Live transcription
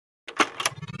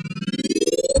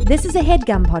This is a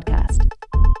HeadGum podcast.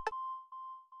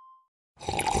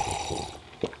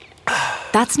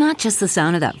 That's not just the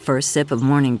sound of that first sip of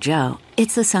Morning Joe.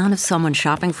 It's the sound of someone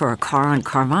shopping for a car on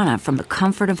Carvana from the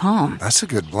comfort of home. That's a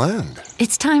good blend.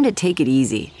 It's time to take it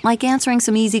easy, like answering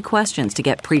some easy questions to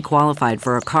get pre-qualified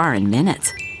for a car in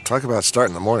minutes. Talk about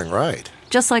starting the morning right.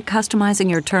 Just like customizing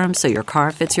your terms so your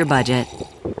car fits your budget.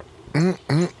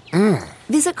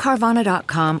 Visit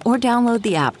Carvana.com or download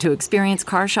the app to experience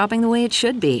car shopping the way it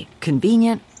should be.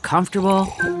 Convenient, comfortable.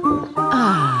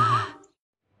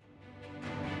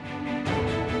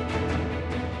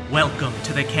 Welcome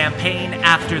to the campaign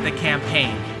after the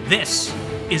campaign. This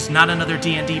is not another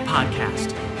D&D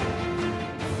podcast.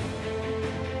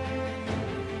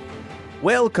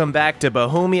 Welcome back to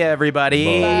Bohemia,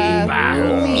 everybody.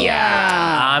 Bohemia.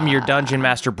 I'm your Dungeon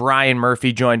Master, Brian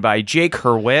Murphy, joined by Jake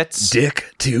Hurwitz.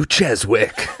 Dick to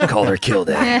Cheswick. Calder killed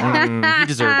it. He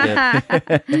deserved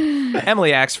it.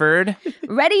 Emily Axford.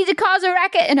 Ready to cause a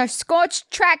racket in her scorched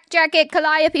track jacket,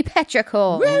 Calliope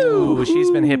Petrichor. Ooh,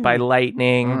 she's been hit by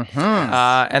lightning.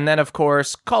 And then, of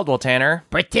course, Caldwell Tanner.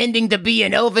 Pretending to be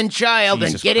an elven child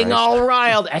Jesus and getting Christ. all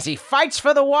riled as he fights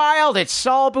for the wild. It's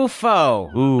Saul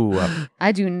Buffo. Ooh.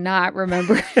 I do not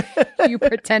remember you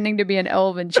pretending to be an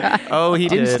elven child. Oh, he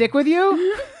Didn't did. stick with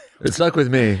you? It stuck with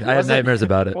me. I had nightmares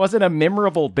about it. Was it a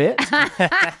memorable bit?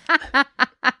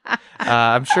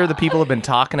 I'm sure the people have been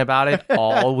talking about it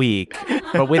all week.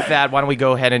 But with that, why don't we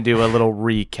go ahead and do a little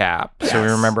recap so we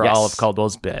remember all of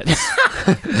Caldwell's bits.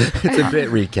 It's a bit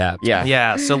recap.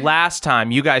 Yeah, so last time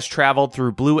you guys traveled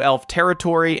through Blue Elf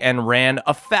territory and ran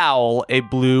afoul a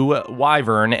blue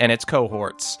wyvern and its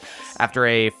cohorts. After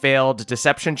a failed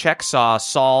deception check, saw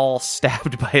Saul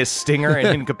stabbed by a stinger and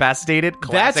incapacitated. That's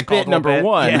Classic bit Caldwell number bit.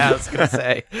 one. Yeah, I was going to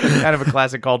say. Kind of a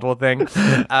classic Caldwell thing.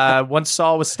 Once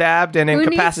Saul was stabbed and Who needs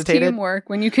incapacitated, teamwork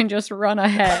when you can just run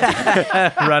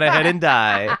ahead? run ahead and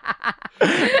die.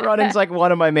 Running's like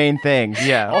one of my main things.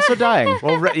 Yeah. Also dying.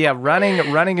 Well,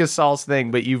 running is Saul's thing,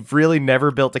 but you've really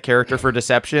never built a character for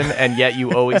deception, and yet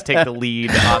you always take the lead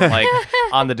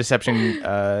on the deception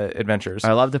adventures.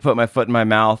 I love to put my foot in my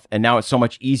mouth, and now it's so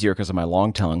much easier because of my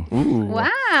long tongue.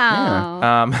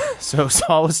 Wow. So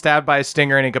Saul was stabbed by a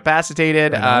stinger and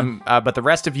incapacitated, but the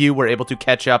rest of you were able to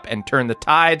catch up and turn the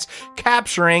tides,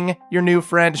 capturing your new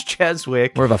friend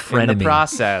Cheswick. More of a in the frenemy.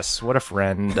 process. What a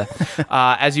friend.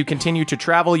 As you continue to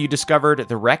travel, you discovered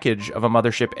the wreckage of a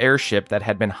mothership airship that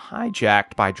had been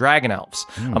hijacked by dragon elves.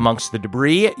 Amongst the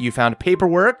debris, you found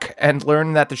paperwork and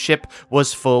learned that the ship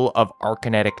was full of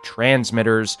arcanetic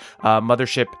transmitters,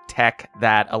 mothership tech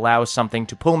that allows something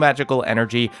to pull magical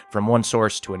energy from one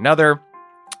source to another.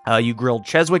 You grilled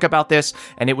Cheswick about this,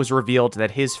 and it was revealed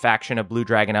that his faction of Blue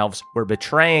Dragon Elves were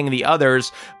betraying the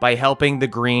others by helping the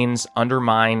Greens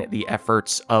undermine the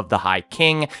efforts of the High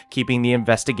King, keeping the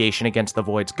investigation against the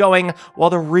Voids going,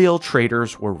 while the real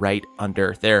traitors were right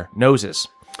under their noses.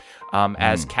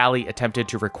 As Callie attempted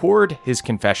to record his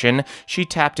confession, she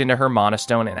tapped into her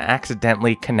Monostone and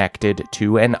accidentally connected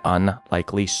to an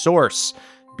unlikely source.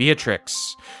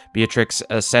 Beatrix. Beatrix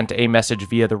sent a message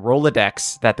via the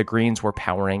Rolodex that the Greens were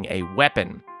powering a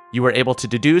weapon. You were able to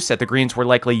deduce that the Greens were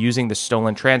likely using the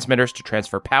stolen transmitters to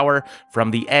transfer power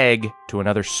from the egg to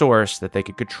another source that they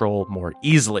could control more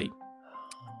easily.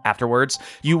 Afterwards,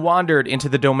 you wandered into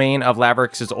the domain of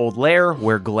Lavrix's old lair,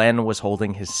 where Glenn was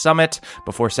holding his summit.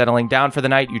 Before settling down for the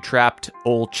night, you trapped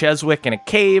old Cheswick in a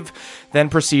cave, then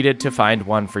proceeded to find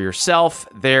one for yourself.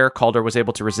 There, Calder was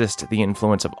able to resist the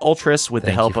influence of Ultras with the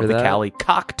Thank help you of for the that. Callie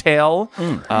cocktail,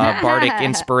 Bardic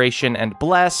Inspiration, and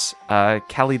Bless.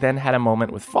 Callie then had a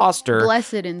moment with Foster.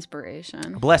 Blessed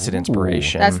Inspiration. Blessed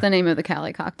Inspiration. That's the name of the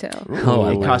Cali cocktail. Oh,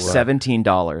 I It costs love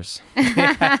 $17.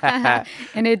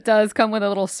 And it does come with a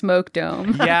little smoke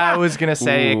dome. Yeah, I was going to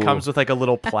say it comes with like a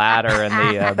little platter and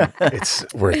the It's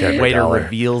worth every waiter dollar. Everyone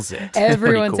reveals it. It's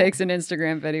pretty cool. takes an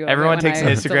Instagram video. of it Everyone when takes an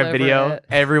I Instagram deliver video. it.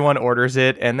 Everyone orders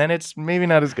it, and then it's maybe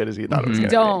not as good as you thought it was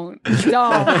going to be.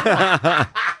 Don't.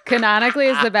 Canonically,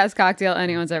 it's the best cocktail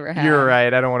anyone's ever had. You're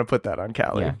right. I don't want to put that on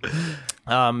Callie.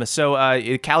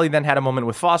 So Callie then had a moment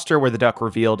with Foster where the duck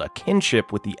revealed a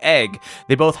kinship with the egg.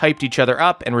 They both hyped each other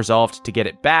up and resolved to get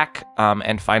it back.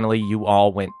 And finally, you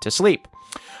all went to sleep.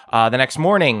 The next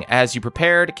morning, as you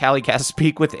prepared, Callie cast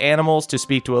Speak with Animals to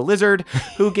speak to a lizard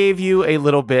who gave you a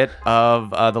little bit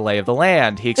of the lay of the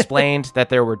land. He explained that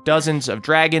there were dozens of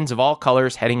dragons of all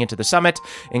colors heading into the summit,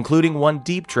 including one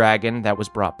deep dragon that was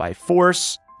brought by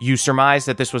force. You surmised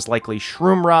that this was likely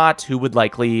Shroomrot, who would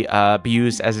likely be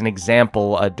used as an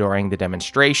example during the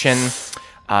demonstration.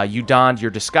 You donned your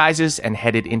disguises and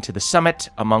headed into the summit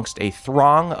amongst a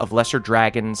throng of lesser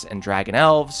dragons and dragon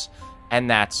elves. And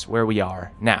that's where we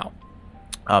are now.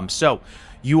 So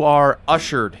you are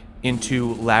ushered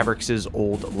into Lavrix's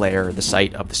old lair, the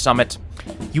site of the summit.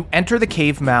 You enter the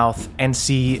cave mouth and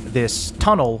see this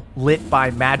tunnel lit by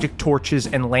magic torches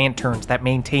and lanterns that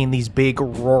maintain these big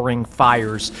roaring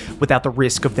fires without the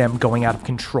risk of them going out of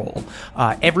control.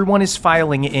 Everyone is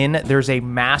filing in. There's a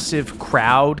massive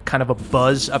crowd, kind of a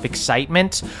buzz of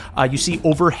excitement. You see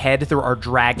overhead there are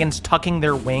dragons tucking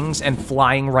their wings and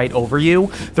flying right over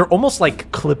you. They're almost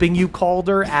like clipping you,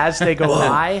 Calder, as they go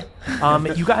by.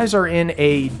 You guys are in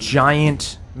a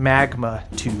giant magma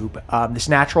tube, this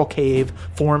natural cave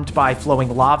formed by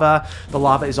flowing lava. The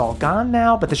lava is all gone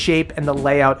now, but the shape and the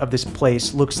layout of this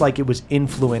place looks like it was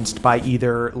influenced by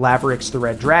either Lavrix the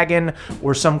Red Dragon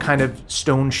or some kind of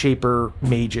stone shaper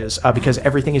mages, because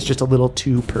everything is just a little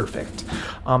too perfect.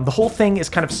 The whole thing is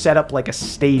kind of set up like a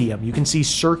stadium. You can see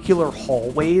circular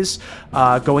hallways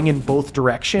going in both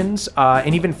directions,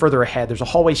 and even further ahead, there's a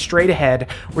hallway straight ahead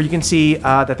where you can see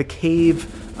that the cave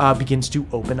begins to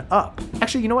open up.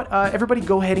 Actually, you know what? Everybody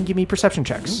go ahead and give me perception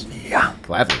checks. Yeah.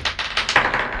 Gladly.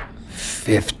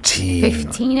 15.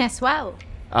 15 as well.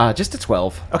 Just a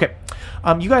 12. Okay.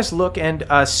 You guys look and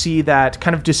see that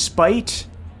kind of despite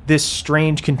this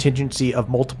strange contingency of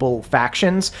multiple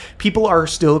factions, people are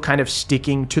still kind of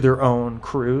sticking to their own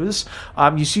crews.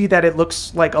 You see that it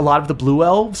looks like a lot of the blue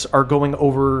elves are going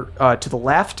over to the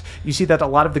left. You see that a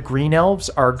lot of the green elves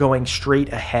are going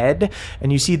straight ahead.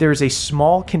 And you see there's a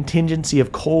small contingency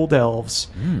of cold elves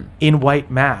in white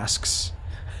masks.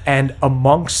 And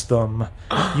amongst them,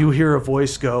 you hear a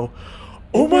voice go,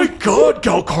 "Oh my god,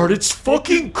 Galcard, it's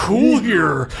fucking cool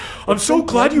here. I'm so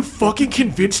glad you fucking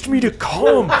convinced me to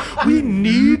come. We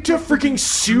need to freaking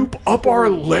soup up our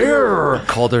lair.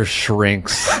 Calder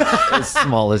shrinks as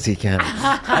small as he can.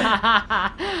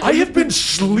 I have been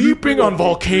sleeping on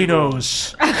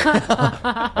volcanoes."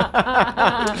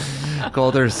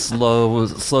 Calder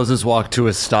slows his walk to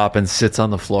a stop and sits on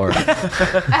the floor.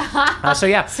 So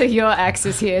yeah. So your ex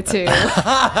is here too.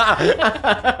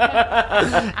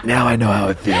 Now I know how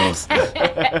it feels.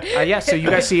 So you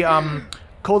guys see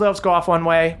cold elves go off one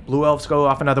way, blue elves go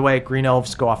off another way, green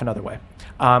elves go off another way.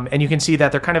 And you can see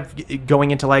that they're kind of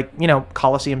going into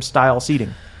Colosseum-style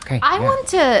seating. Okay. I want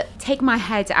to take my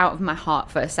head out of my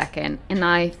heart for a second, and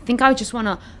I think I just want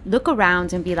to look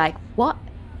around and be like, what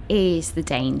is the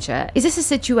danger? Is this a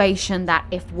situation that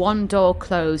if one door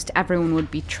closed, everyone would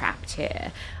be trapped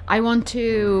here? I want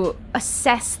to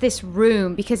assess this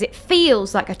room because it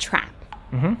feels like a trap.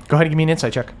 Mm-hmm. Go ahead and give me an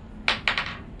insight check.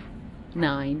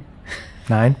 9.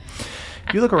 9.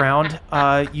 You look around,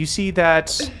 you see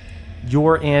that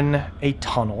you're in a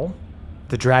tunnel.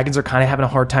 The dragons are kind of having a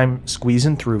hard time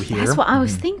squeezing through here. That's what I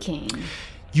was thinking.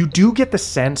 You do get the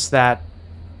sense that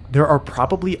there are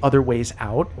probably other ways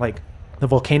out. Like, the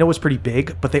volcano was pretty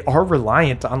big, but they are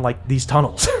reliant on, these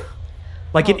tunnels.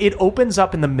 It opens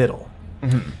up in the middle.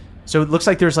 Mm-hmm. So it looks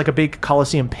like there's, a big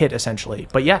Colosseum pit, essentially.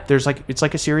 But yeah, there's, it's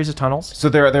like a series of tunnels. So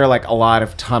there are, a lot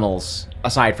of tunnels,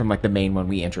 aside from, the main one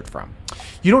we entered from.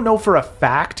 You don't know for a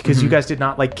fact, because you guys did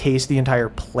not, case the entire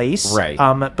place. Right.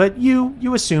 But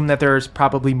you assume that there's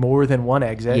probably more than one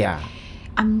exit. Yeah.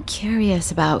 I'm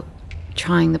curious about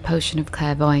trying the potion of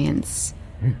clairvoyance.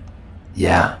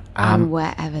 Yeah. On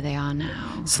wherever they are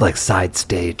now. It's like side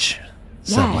stage.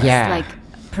 Yes, Yeah.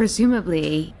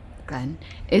 Presumably, Glenn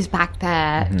is back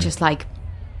there just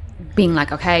being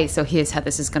okay, so here's how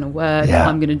this is going to work. Yeah.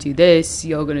 I'm going to do this,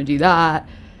 you're going to do that.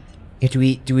 Yeah,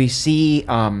 do we see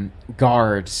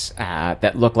guards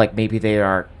that look like maybe they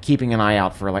are keeping an eye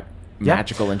out for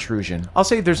magical intrusion? I'll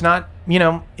say there's not,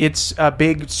 it's a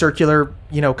big circular,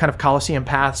 kind of Colosseum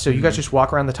path, so you guys just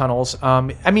walk around the tunnels. Go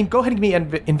ahead and give me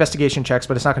investigation checks,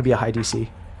 but it's not going to be a high DC.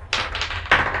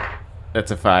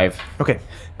 That's a 5. Okay.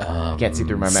 Can't see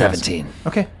through my mask. 17.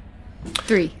 Okay.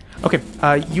 3. Okay.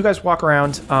 You guys walk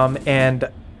around, and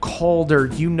Calder,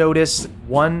 you notice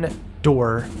one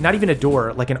door, not even a door,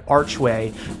 an archway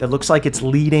that looks like it's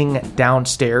leading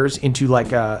downstairs into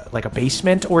a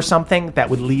basement or something that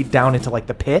would lead down into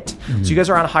the pit. So you guys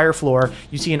are on a higher floor.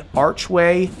 You see an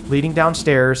archway leading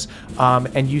downstairs,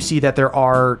 and you see that there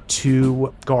are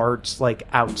 2 guards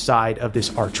outside of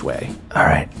this archway. All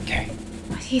right. Okay.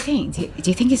 What do you think?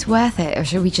 Do you think it's worth it, or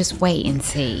should we just wait and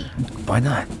see? Why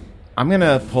not? I'm going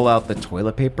to pull out the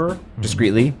toilet paper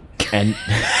discreetly and...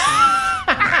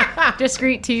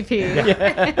 Discreet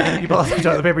TP. You pull out the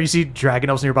toilet paper, you see dragon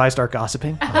elves nearby start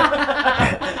gossiping.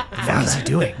 What is he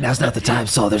doing? Now's not the time,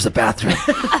 Saul. There's a bathroom.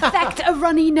 Affect a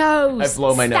runny nose. I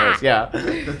blow my Stat. nose,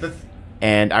 yeah.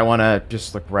 And I want to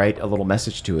just write a little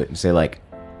message to it and say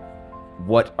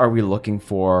what are we looking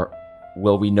for?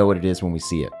 Will we know what it is when we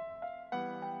see it?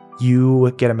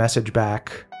 You get a message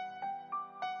back.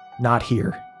 not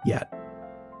here yet.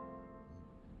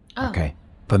 Okay.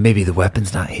 But maybe the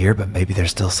weapon's not here, but maybe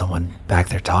there's still someone back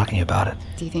there talking about it.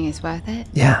 Do you think it's worth it?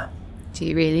 Yeah. Do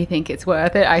you really think it's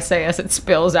worth it? I say as it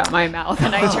spills out my mouth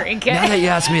and I drink it. Now that you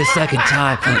asked me a second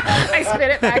time. I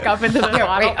spit it back up into the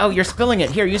bottle. Wait, oh, you're spilling it.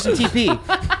 Here, use some TP.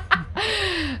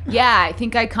 Yeah, I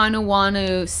think I kind of want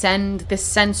to send this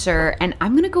sensor, and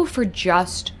I'm going to go for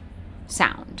just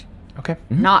sound, Okay.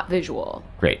 not visual.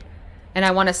 Great. And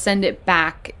I want to send it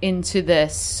back into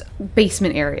this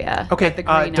basement area. Okay. with the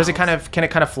green Does it elves. can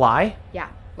it kind of fly? Yeah.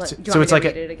 Do you So want it's me to like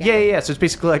read it again? yeah. So it's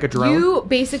basically like a drone. You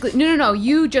basically no.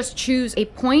 You just choose a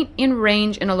point in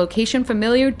range in a location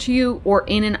familiar to you, or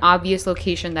in an obvious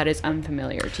location that is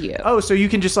unfamiliar to you. Oh, so you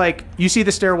can just like you see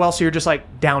the stairwell, so you're just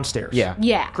like downstairs. Yeah.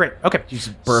 Yeah. Great. Okay. You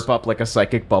just burp up like a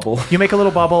psychic bubble. You make a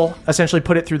little bubble, essentially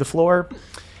put it through the floor,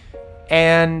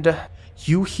 and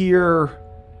you hear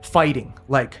fighting,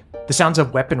 like the sounds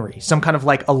of weaponry, some kind of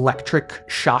like electric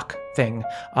shock thing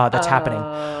that's happening.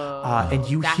 And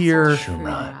you That's hear what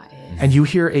Shroomra is. and you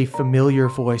hear a familiar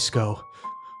voice go,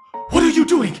 "What are you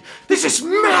doing? This is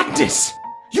madness!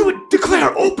 You would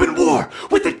declare open war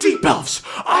with the Deep Elves.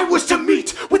 I was to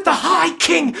meet with the High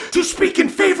King to speak in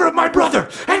favor of my brother,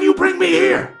 and you bring me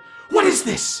here. What is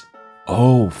this?"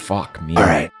 Oh, fuck me. All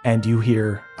right. And you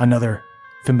hear another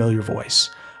familiar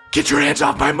voice. "Get your hands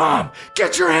off my mom!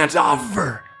 Get your hands off of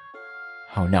her!"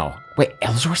 Oh, no. Wait,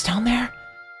 Elzor's down there?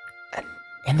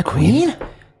 And the Queen?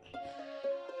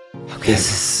 Okay.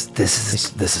 This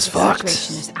is The fucked.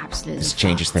 situation is absolutely This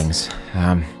changes fucked. things.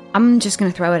 I'm just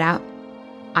going to throw it out.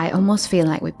 I almost feel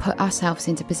like we put ourselves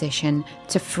into position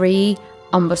to free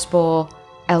Umberspore,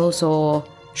 Elzor,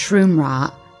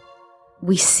 Shroomrat.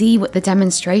 We see what the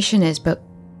demonstration is, but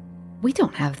we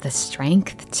don't have the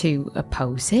strength to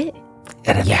oppose it.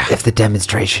 And if the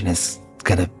demonstration is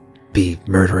gonna be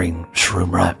murdering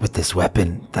Shroomrat with this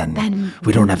weapon, then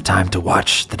we don't have time to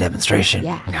watch the demonstration.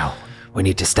 Yeah. No. We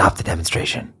need to stop the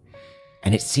demonstration.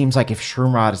 And it seems like if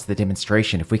Shroomrat is the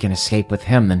demonstration, if we can escape with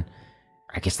him, then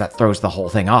I guess that throws the whole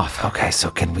thing off. Okay, so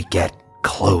can we get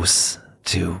close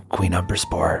to Queen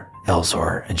Umberspore,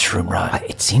 Elzor, and Shroomrat?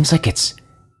 It seems like it's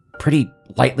pretty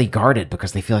lightly guarded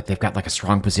because they feel like they've got like a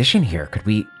strong position here. Could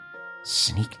we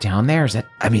sneak down there? Is that...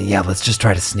 I mean, yeah, let's just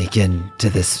try to sneak into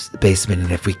this basement,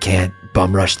 and if we can't,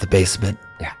 bum rush the basement.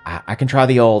 Yeah, I can try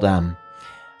the old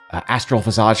astral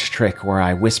visage trick where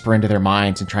I whisper into their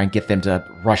minds and try and get them to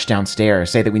rush downstairs,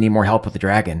 say that we need more help with the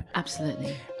dragon.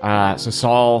 Absolutely. So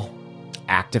Saul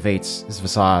activates his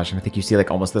visage, and I think you see like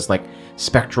almost this like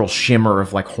spectral shimmer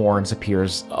of like horns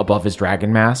appears above his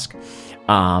dragon mask.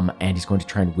 And he's going to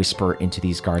try and whisper into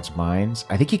these guards' minds.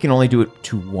 I think he can only do it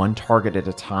to one target at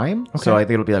a time. Okay. So I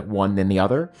think it'll be like one, then the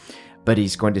other. But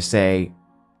he's going to say,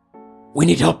 "We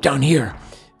need help down here.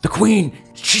 The Queen,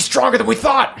 she's stronger than we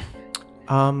thought."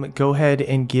 Go ahead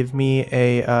and give me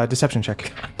a deception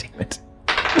check. God damn it.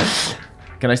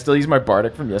 Can I still use my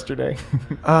bardic from yesterday?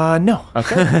 No.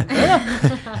 Okay.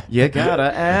 You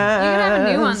gotta ask. You can have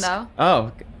a new one, though.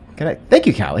 Oh, can I? Thank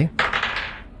you, Callie.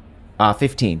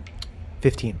 15.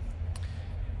 15.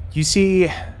 You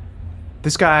see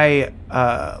this guy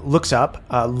looks up,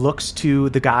 looks to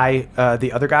the guy,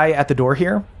 the other guy at the door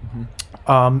here,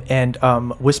 and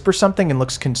whispers something and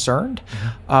looks concerned.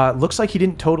 Looks like he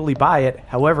didn't totally buy it.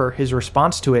 However, his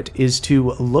response to it is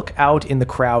to look out in the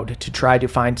crowd to try to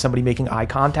find somebody making eye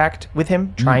contact with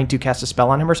him, trying to cast a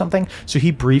spell on him or something. So he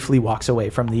briefly walks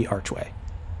away from the archway.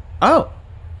 Oh,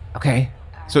 okay.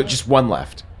 So just one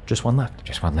left. Just one left.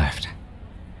 Just one left.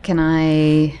 Can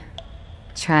I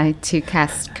try to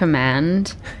cast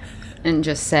command and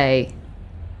just say,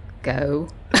 go?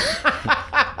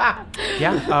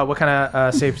 Yeah. What kind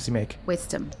of save does he make?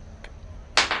 Wisdom.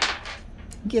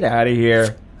 Get out of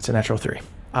here. It's a natural 3.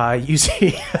 You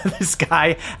see this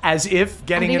guy as if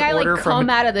getting an order from... come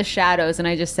out of the shadows and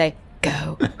I just say,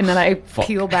 go. And then I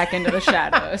peel back into the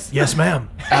shadows. Yes, ma'am.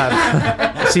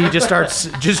 So he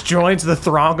just joins the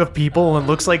throng of people and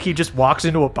looks like he just walks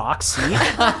into a box seat.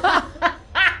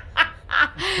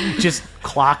 Just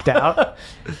clocked out.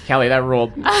 Callie, that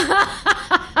ruled.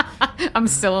 I'm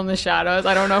still in the shadows.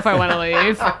 I don't know if I want to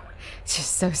leave. It's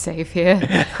just so safe here.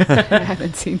 I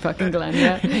haven't seen fucking Glenn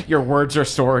yet. Your words are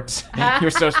swords.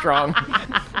 You're so strong.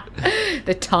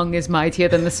 The tongue is mightier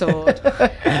than the sword.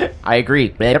 I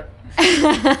agree.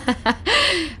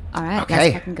 All right, Okay.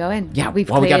 let's fucking go in. Yeah, we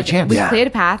got a chance. We've Yeah. cleared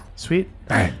a path. Sweet.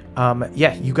 All right.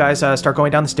 Yeah, you guys start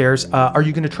going down the stairs. Are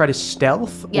you going to try to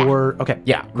stealth Yeah. or... Okay.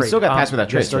 Yeah, we still got pass without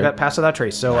trace, Still right? got pass without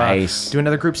trace. So Nice. do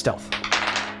another group stealth.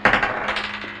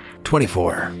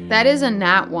 24. That is a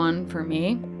nat 1 for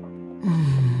me.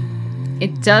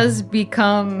 It does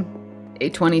become a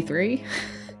 23.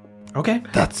 Okay.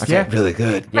 That's really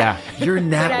good. Yeah. Your But I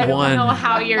nat don't one. know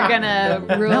how you're gonna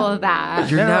rule that.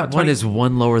 Your nat one is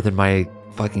one lower than my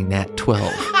fucking nat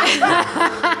 12.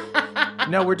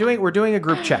 No, we're doing a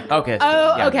group check. Okay.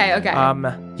 Oh, yeah. okay.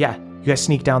 Yeah, you guys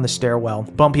sneak down the stairwell.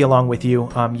 Bumpy along with you.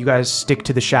 You guys stick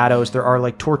to the shadows. There are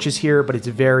like torches here, but it's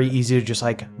very easy to just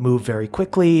like move very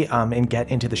quickly and get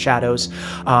into the shadows.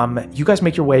 You guys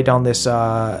make your way down this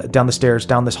down the stairs,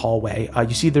 down this hallway.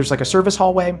 You see there's like a service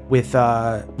hallway with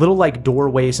little like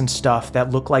doorways and stuff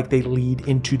that look like they lead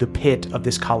into the pit of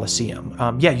this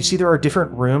Colosseum. You see there are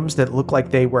different rooms that look like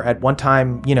they were at one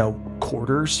time,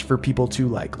 quarters for people to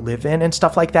like live in and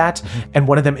stuff like that. And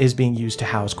one of them is being used to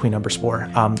house Queen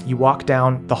Umberspore. You walk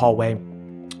down the hallway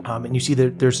and you see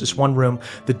that there's this one room,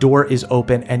 the door is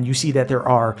open, and you see that there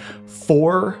are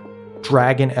 4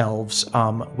 dragon elves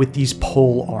with these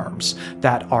pole arms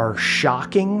that are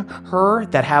shocking her,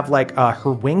 that have like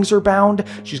her wings are bound.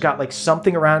 She's got like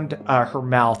something around her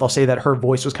mouth. I'll say that her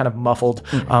voice was kind of muffled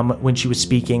when she was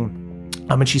speaking.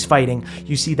 And she's fighting.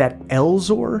 You see that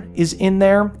Elzor is in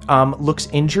there, looks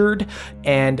injured,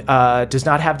 and does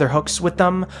not have their hooks with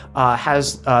them,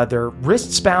 has their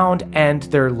wrists bound and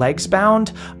their legs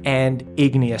bound, and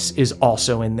Igneous is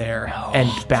also in there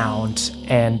and bound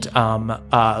and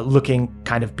looking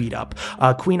kind of beat up.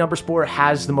 Queen Umberspore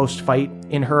has the most fight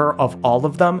in her of all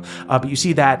of them, but you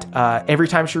see that every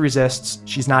time she resists,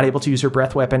 she's not able to use her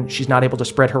breath weapon, she's not able to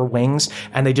spread her wings,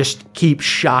 and they just keep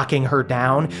shocking her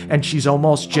down, and she's almost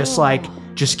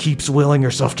just keeps willing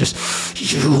herself,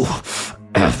 you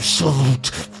absolute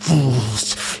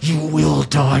fools, you will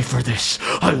die for this.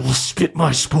 I will spit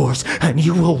my spores and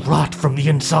you will rot from the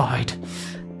inside.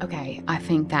 Okay, I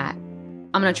think that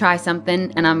I'm gonna try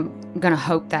something, and I'm gonna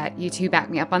hope that you two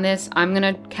back me up on this. I'm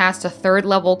gonna cast a 3rd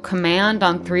level command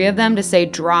on 3 of them to say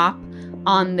drop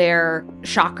on their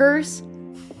shockers.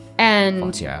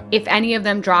 And if any of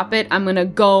them drop it, I'm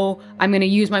gonna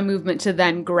use my movement to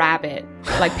then grab it,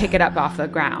 like pick it up off the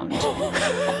ground.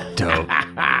 Dope.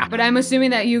 But I'm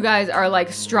assuming that you guys are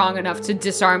like strong enough to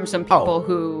disarm some people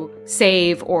who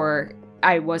save, or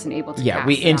I wasn't able to cast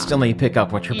we them. instantly pick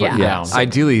up what you're putting down.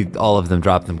 Ideally, all of them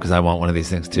drop them because I want one of these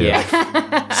things too.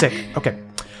 Yeah. Sick. Okay.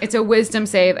 It's a wisdom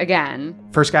save again.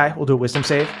 First guy will do a wisdom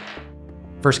save.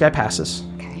 First guy passes.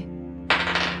 Okay.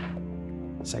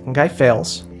 Second guy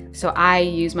fails. So I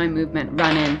use my movement,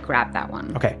 run in, grab that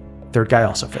one. Okay. Third guy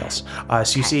also fails.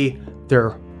 So you see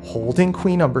they're holding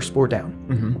Queen Umberspore down.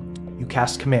 Mm-hmm. You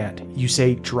cast command. You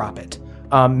say drop it.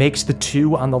 Makes the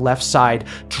 2 on the left side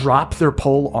drop their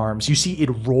pole arms. You see it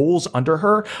rolls under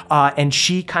her, and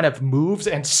she kind of moves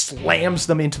and slams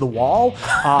them into the wall.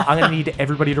 I'm going to need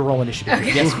everybody to roll initiative.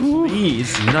 Okay. Yes,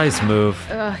 please. Nice move.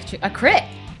 A crit.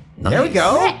 There we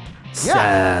go. Crit.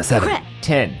 Yeah. 7. Crit.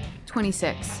 10.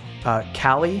 26.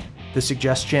 Callie, the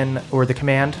suggestion or the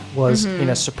command was in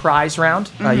a surprise round.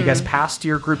 You guys passed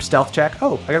your group stealth check.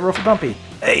 Oh, I got to roll for Bumpy.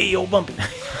 Hey, old Bumpy.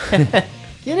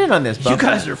 Get in on this, Bumpy.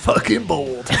 You guys are fucking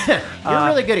bold. You're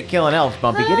really good at killing elves,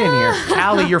 Bumpy. Get in here.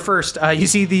 Callie, you're first. You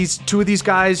see 2 of these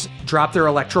guys drop their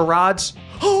electro rods.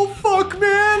 Oh, fuck,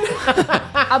 man.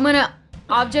 I'm gonna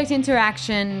object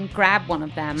interaction, grab one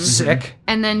of them. Sick.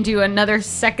 And then do another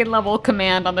 2nd level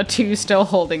command on the 2 still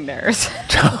holding theirs.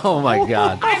 Oh my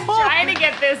god. I'm trying to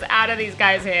get this out of these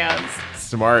guys' hands.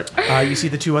 Smart. You see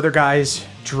the 2 other guys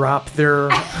drop their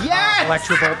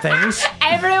electro bolt things.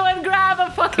 Everyone grab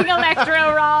a fucking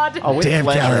electro rod. Oh, with Damn,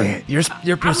 pleasure. Callie,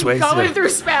 you're persuasive. Going through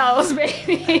spells,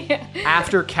 baby.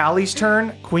 After Callie's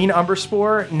turn, Queen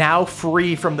Umberspore, now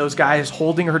free from those guys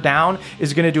holding her down,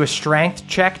 is going to do a strength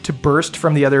check to burst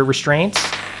from the other restraints.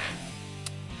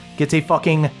 Gets a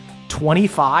fucking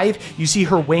 25. You see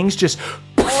her wings just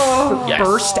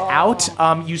burst out.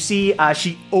 You see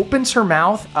she opens her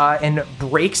mouth and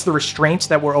breaks the restraints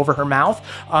that were over her mouth.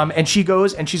 And she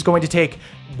goes and she's going to take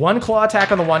 1 claw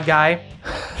attack on the one guy,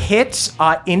 hits,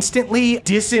 instantly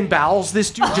disembowels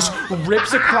this dude, just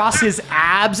rips across his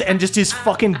abs and just his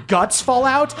fucking guts fall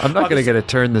out. I'm not going to get a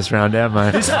turn this round, am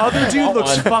I? This other dude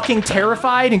looks fucking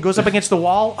terrified and goes up against the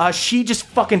wall. She just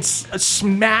fucking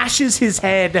smashes his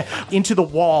head into the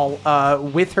wall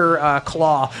with her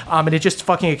claw, and it just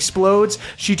fucking explodes.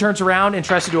 She turns around and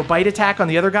tries to do a bite attack on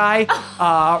the other guy.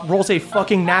 Rolls a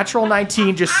fucking natural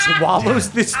 19, just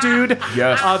swallows this dude.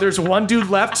 Yes. There's one dude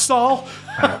left, Saul.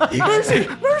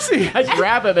 Mercy! I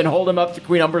grab him and hold him up to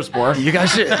Queen Umberspore. You guys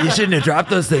shouldn't have dropped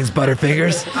those things,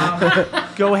 Butterfingers.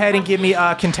 Go ahead and give me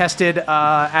a contested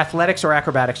athletics or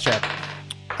acrobatics check.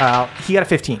 He got a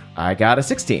 15. I got a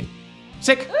 16.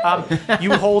 Sick.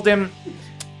 You hold him.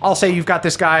 I'll say you've got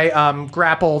this guy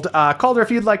grappled. Calder,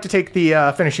 if you'd like to take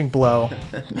the finishing blow.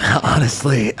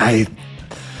 Honestly, I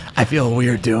I feel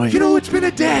weird doing You know, it's been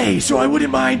a day, so I wouldn't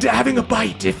mind having a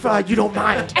bite if you don't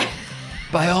mind.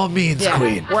 By all means,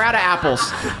 Queen. We're out of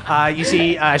apples. You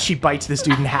see, she bites this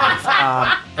dude in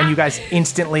half, and you guys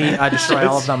instantly destroy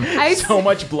all of them. So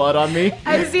much blood on me.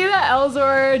 I see that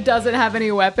Elzor doesn't have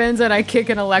any weapons, and I kick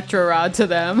an electro rod to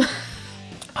them.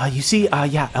 You see,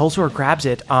 Elzor grabs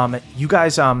it. You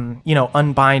guys, unbind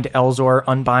Elzor,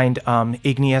 unbind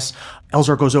Igneous.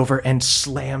 Elzor goes over and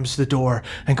slams the door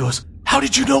and goes, "How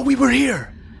did you know we were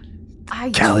here?"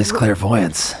 Callie's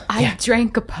clairvoyance. I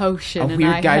drank a potion. A and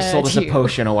weird I guy heard sold us a you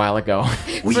potion a while ago.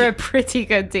 for a pretty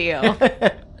good deal.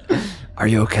 Are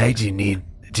you okay? Do you need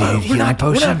We're healing not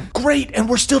potion? great, and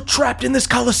we're still trapped in this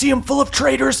Colosseum full of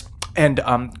traitors. And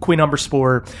Queen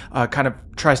Umberspore kind of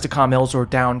tries to calm Elzor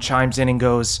down, chimes in and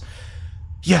goes,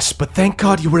 "Yes, but thank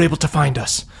God you were able to find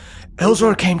us.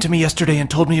 Elzor came to me yesterday and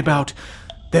told me about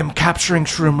them capturing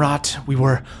Shroomrot. We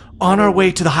were on our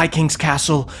way to the High King's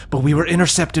castle, but we were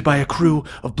intercepted by a crew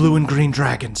of blue and green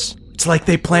dragons. It's like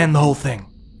they planned the whole thing.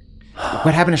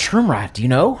 What happened to Shroomrot? Do you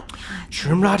know?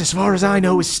 Shroomrot, as far as I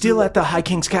know, is still at the High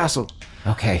King's castle.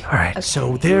 Okay. All right.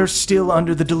 So they're still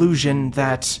under the delusion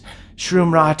that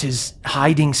Shroomrot is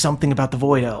hiding something about the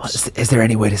Void Elves. Is there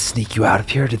any way to sneak you out of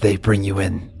here? Did they bring you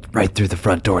in right through the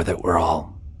front door that we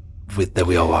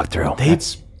all walked through?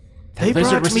 They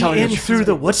lizard brought was me telling in the through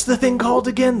the, what's the thing called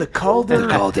again? The Caldera? The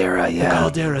Caldera, yeah. The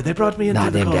Caldera. They brought me in Not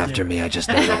through the named Caldera. after me. I just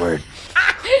know the word.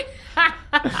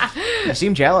 You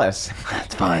seem jealous.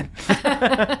 That's fine.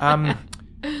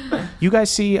 You guys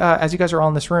see, as you guys are all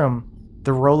in this room,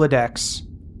 the Rolodex,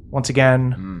 once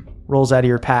again, rolls out of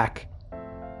your pack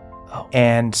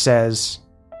and says,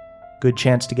 "Good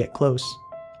chance to get close."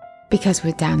 Because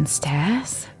we're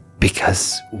downstairs?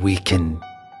 Because we can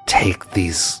take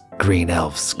these green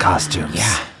elves' costumes,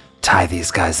 tie these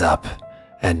guys up,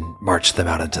 and march them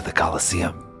out into the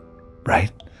Colosseum,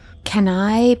 right? Can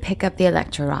I pick up the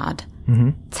electro rod,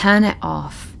 turn it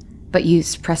off, but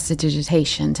use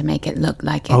prestidigitation to make it look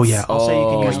like it's... Oh, yeah. I'll say you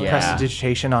can use yeah.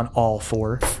 prestidigitation on all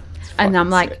four. And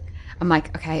I'm like,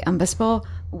 okay, Umberspore,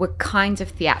 we're kind of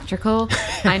theatrical.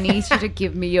 I need you to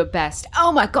give me your best.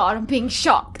 Oh my God, I'm being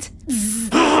shocked.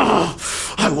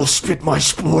 I will spit my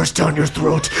spores down your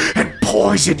throat and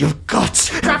poison your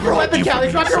guts. Drop your weapon,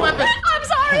 Callie. Drop your weapon. I'm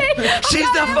sorry.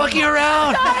 She's not fucking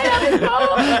around!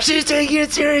 She's taking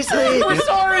it seriously! We're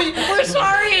sorry. We're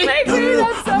sorry.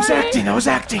 I was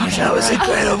acting. That was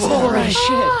incredible! Holy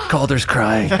shit. Calder's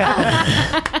crying.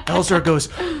 Elzor goes,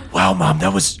 "Wow, Mom,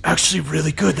 that was actually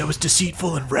really good. That was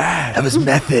deceitful and rad." That was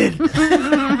method.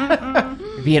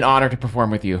 It'd be an honor to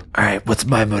perform with you. All right, what's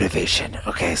my motivation?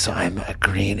 Okay, so I'm a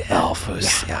green elf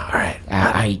who's... Yeah, all right.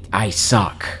 I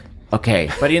suck. Okay,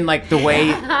 but in like the way,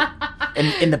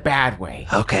 in the bad way.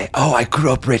 Okay. Oh, I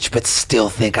grew up rich, but still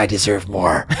think I deserve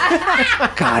more.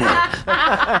 Got it.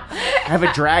 I have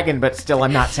a dragon, but still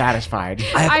I'm not satisfied.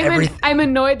 I have everything. I'm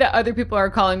annoyed that other people are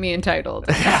calling me entitled.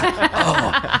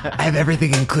 I have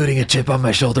everything, including a chip on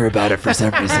my shoulder about it for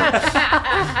some reason.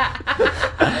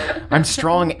 I'm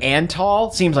strong and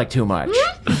tall. Seems like too much.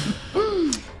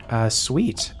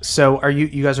 Sweet. So are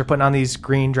you guys are putting on these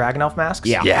green dragon elf masks?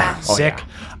 Yeah. Yeah. Sick.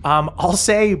 I'll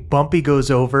say Bumpy goes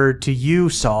over to you,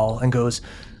 Saul, and goes,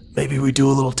 "Maybe we do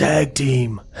a little tag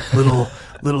team. Little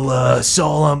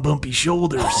Saul on Bumpy's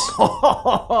shoulders."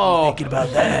 Thinking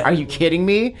about that. Are you kidding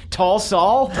me? Tall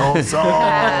Saul? Oh, Saul.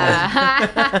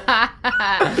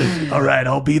 All right,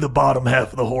 I'll be the bottom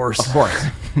half of the horse. Of course.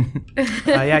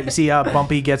 You see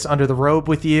Bumpy gets under the robe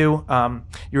with you.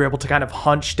 You're able to kind of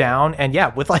hunch down, and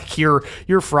with like your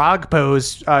frog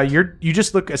pose, you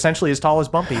just look essentially as tall as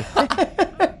Bumpy.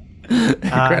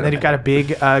 And then you've got a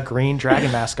big green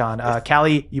dragon mask on.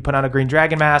 Callie, you put on a green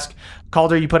dragon mask.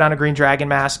 Calder, you put on a green dragon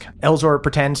mask. Elzor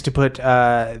pretends to put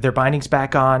their bindings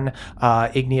back on.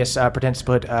 Igneous pretends to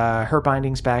put her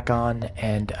bindings back on.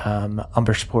 And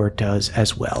Umberspore does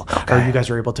as well. Okay. Or you guys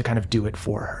are able to kind of do it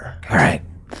for her. All right.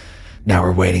 Now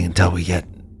we're waiting until we get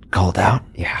called out.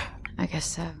 Yeah. I guess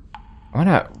so. I want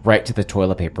to write to the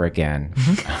toilet paper again.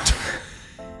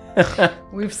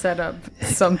 We've set up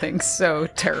something so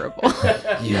terrible.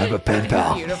 You have a pen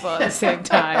pal. Beautiful at the same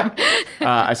time.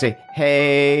 I say,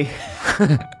 hey,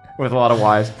 with a lot of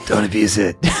Y's. Don't abuse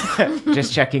it.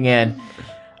 Just checking in.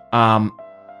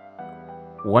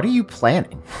 What are you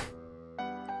planning?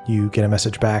 You get a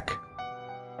message back.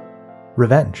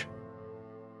 Revenge.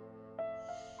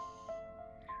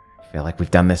 I feel like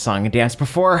we've done this song and dance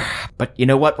before, but you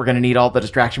know what? We're going to need all the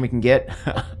distraction we can get.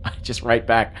 I just write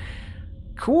back,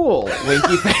 cool,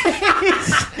 winky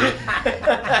face.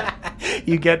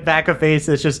 You get back a face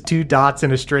that's just two dots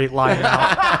in a straight line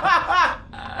out.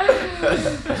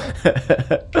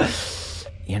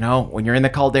 you know, when you're in the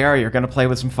caldera, you're going to play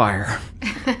with some fire.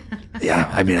 Yeah,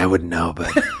 I mean, I wouldn't know,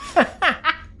 but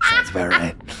sounds about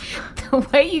right. The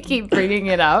way you keep bringing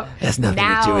it up, Has nothing to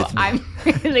now do with me. I'm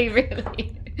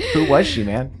really... Who was she,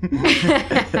 man?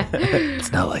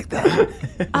 It's not like that.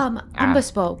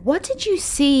 Umberspore, what did you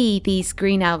see these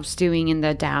green elves doing in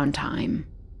their downtime?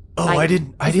 Oh, I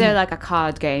didn't. Is there like a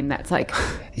card game that's like...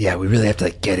 Yeah, we really have to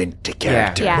get into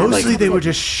character. Yeah. Mostly Like, they were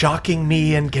just shocking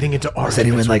me and getting into arguments was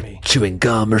anyone with like me. chewing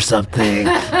gum or something?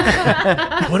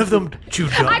 One of them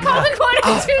chewed gum. I called the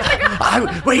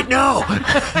corner Wait, no.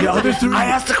 The other three. I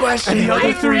asked the question. And the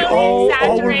other three all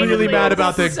were really mad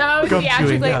about the so gum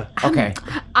chewing. theatrically. Yeah. Okay.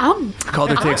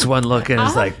 Calder takes one look and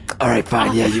is like, all right,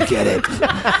 fine. Yeah, you get it.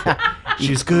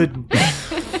 She's good.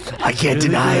 I can't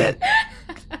deny it.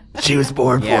 She was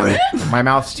born for it. My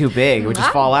mouth's too big. It would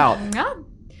just fall out.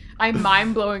 I'm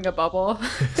mind blowing a bubble.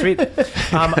 Sweet.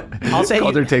 I'll say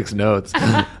Calder takes notes.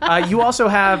 you also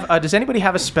have. Does anybody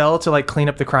have a spell to like clean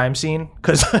up the crime scene?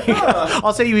 Because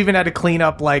I'll say you even had to clean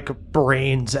up like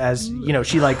brains as you know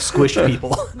she like squished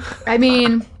people. I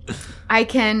mean, I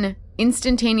can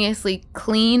instantaneously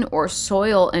clean or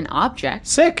soil an object.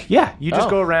 Sick. Yeah. You just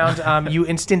go around. You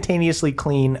instantaneously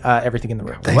clean everything in the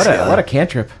room. What a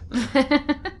cantrip.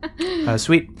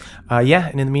 Sweet. Yeah.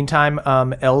 And in the meantime,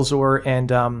 Elzor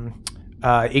and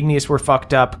Igneous were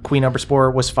fucked up. Queen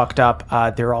Umberspore was fucked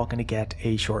up. They're all going to get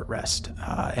a short rest.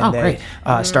 And they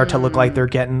start to look like they're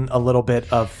getting a little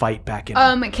bit of fight back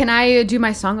in. Can I do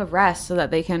my Song of Rest so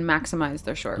that they can maximize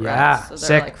their short rest? So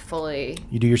they're sick. like fully...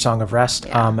 You do your Song of Rest.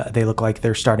 They look like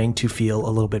they're starting to feel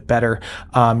a little bit better.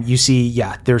 You see,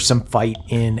 there's some fight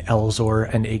in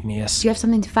Elzor and Igneous. Do you have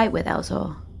something to fight with,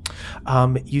 Elzor?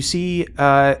 You see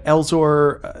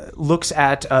Elzor looks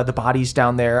at the bodies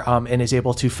down there and is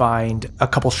able to find a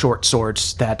couple short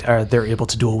swords that they're able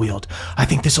to dual wield. I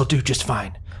think this will do just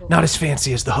fine. Cool. Not as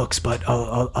fancy as the hooks, but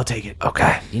I'll take it.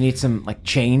 Okay. You need some like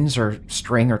chains or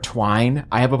string or twine.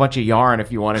 I have a bunch of yarn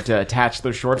if you wanted to attach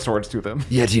those short swords to them.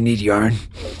 Yeah, do you need yarn?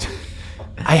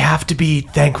 I have to be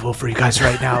thankful for you guys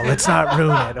right now. Let's not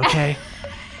ruin it, okay?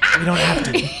 We don't have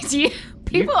to.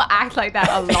 People act like that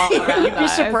a lot around You'd be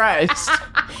surprised.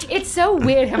 It's so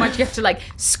weird how much you have to like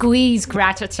squeeze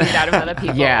gratitude out of other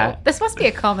people. Yeah. This must be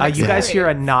a common You guys hear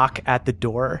a experience. knock at the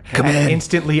door. Come and in.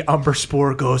 instantly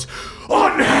Umberspore goes,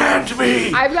 unhand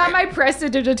me! I've got my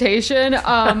prestidigitation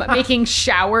making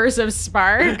showers of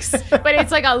sparks, but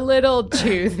it's like a little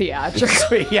too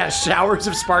theatrical. Yeah, showers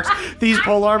of sparks. These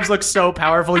polearms look so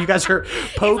powerful. You guys are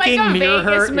It's poking like a near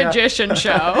Vegas her. magician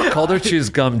show. Calder chews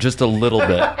gum just a little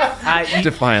bit,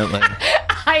 defiantly.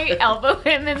 I elbow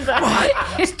him in the...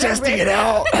 I was testing it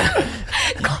out.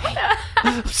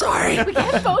 I'm sorry. We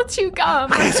can't both chew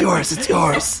gum. Okay, it's yours. It's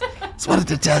yours. Just wanted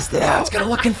to test it out. It's gonna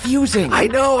look confusing. I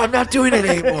know. I'm not doing it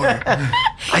anymore.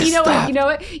 You know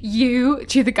what? You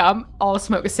chew the gum, I'll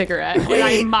smoke a cigarette. And I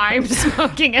Wait. mime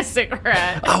smoking a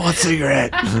cigarette. I want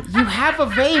cigarette. You have a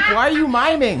vape. Why are you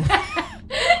miming?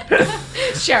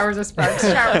 Showers of sparks.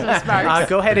 Showers of sparks.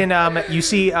 Go ahead and you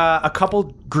see a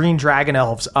couple green dragon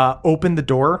elves open the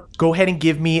door. Go ahead and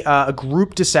give me a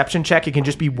group deception check. It can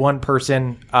just be one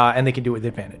person, and they can do it with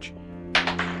advantage.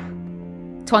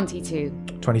 22.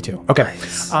 22. Okay.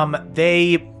 Nice.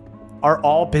 They are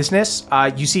all business.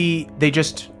 You see, they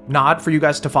just nod for you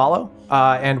guys to follow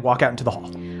and walk out into the hall.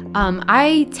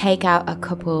 I take out a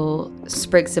couple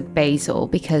sprigs of basil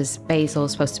because basil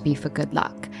is supposed to be for good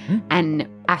luck. And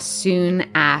as soon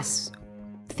as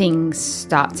things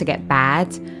start to get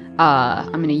bad,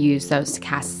 I'm going to use those to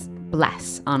cast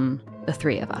Bless on the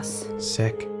three of us.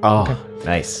 Sick. Oh,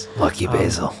 nice. Lucky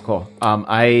basil. Cool.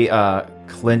 I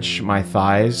clench my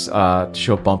thighs to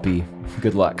show Bumpy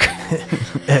good luck.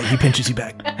 He pinches you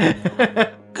back.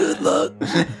 Good luck.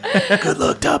 Good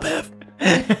luck, top half.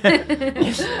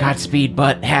 Godspeed,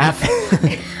 butt half.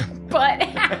 Butt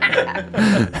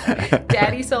half.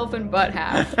 Daddy self and butt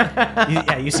half.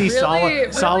 You see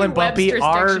Sol and Bumpy Webster's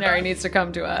are... dictionary needs to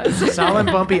come to us. Sol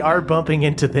and Bumpy are bumping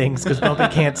into things because Bumpy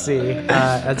can't see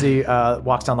as he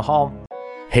walks down the hall.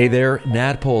 Hey there,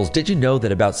 Nadpoles. Did you know that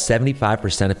about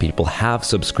 75% of people have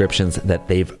subscriptions that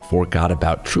they've forgot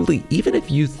about? Truly, even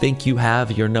if you think you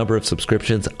have your number of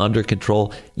subscriptions under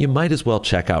control, you might as well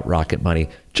check out Rocket Money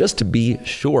just to be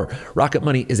sure. Rocket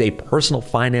Money is a personal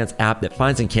finance app that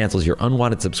finds and cancels your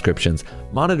unwanted subscriptions,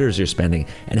 monitors your spending,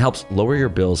 and helps lower your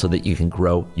bills so that you can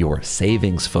grow your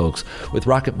savings, folks. With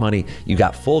Rocket Money, you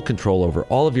got full control over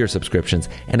all of your subscriptions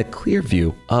and a clear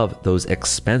view of those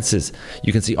expenses.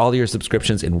 You can see all of your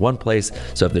subscriptions in one place,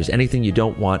 so if there's anything you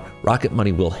don't want, Rocket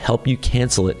Money will help you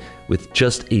cancel it with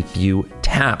just a few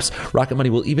taps. Rocket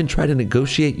Money will even try to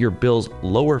negotiate your bills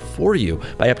lower for you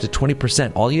by up to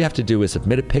 20%. All you have to do is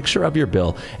submit a picture of your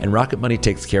bill, and Rocket Money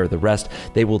takes care of the rest.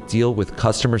 They will deal with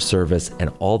customer service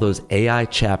and all those AI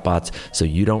chatbots so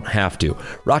you don't have to.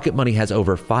 Rocket Money has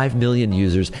over 5 million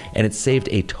users, and it's saved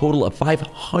a total of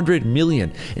 500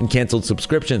 million in canceled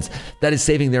subscriptions. That is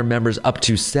saving their members up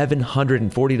to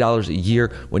 $740 a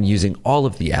year when using all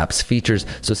of the app's features.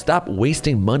 So stop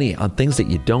wasting money on things that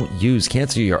you don't use.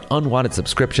 Cancel your unwanted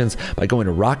subscriptions by going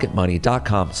to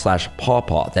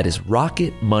rocketmoney.com/pawpaw. That is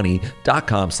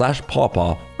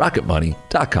rocketmoney.com/pawpaw.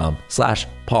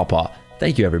 rocketmoney.com/pawpaw.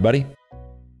 Thank you, everybody.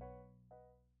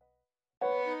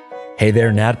 Hey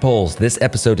there, Nadpoles. This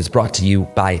episode is brought to you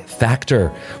by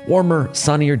Factor. Warmer,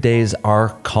 sunnier days are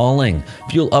calling.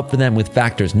 Fuel up for them with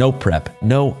Factor's no prep,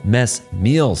 no mess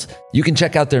meals. You can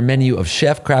check out their menu of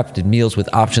chef-crafted meals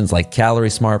with options like Calorie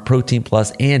Smart, Protein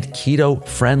Plus, and Keto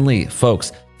Friendly.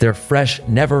 Folks, their fresh,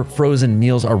 never frozen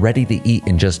meals are ready to eat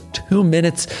in just 2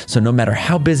 minutes. So no matter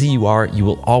how busy you are, you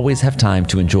will always have time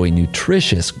to enjoy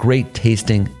nutritious, great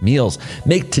tasting meals.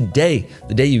 Make today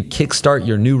the day you kickstart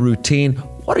your new routine.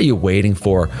 What are you waiting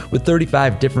for? With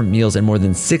 35 different meals and more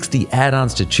than 60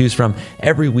 add-ons to choose from,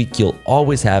 every week you'll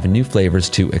always have new flavors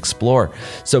to explore.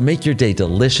 So make your day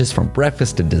delicious from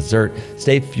breakfast to dessert.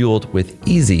 Stay fueled with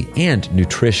easy and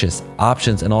nutritious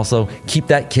options, and also keep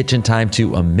that kitchen time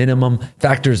to a minimum.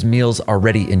 Factor's meals are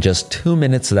ready in just 2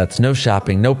 minutes, so that's no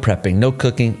shopping, no prepping, no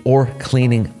cooking, or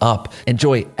cleaning up.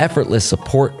 Enjoy effortless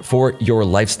support for your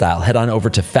lifestyle. Head on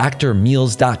over to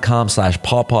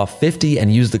factormeals.com/pawpaw50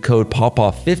 and use the code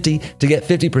pawpaw50 to get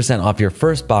 50% off your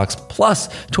first box plus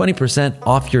 20%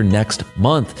 off your next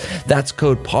month. That's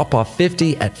code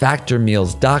pawpaw50 at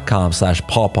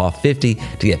factormeals.com/pawpaw50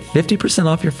 to get 50%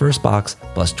 off your first box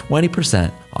plus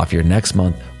 20% off your next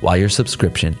month while your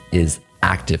subscription is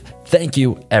active. Thank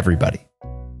you, everybody.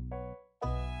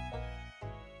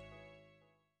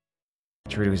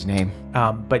 True to his name.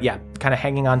 But yeah, kind of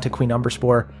hanging on to Queen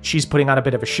Umberspore. She's putting on a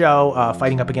bit of a show,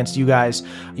 fighting up against you guys.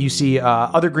 You see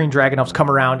other green dragon elves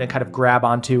come around and kind of grab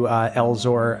onto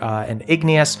Elzor and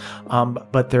Igneous,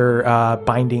 but their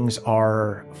bindings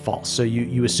are false. So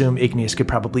you assume Igneous could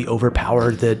probably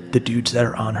overpower the dudes that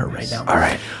are on her right now. All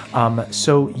right.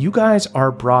 So you guys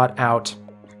are brought out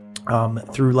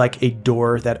through like a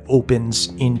door that opens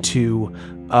into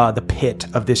the pit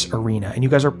of this arena, and you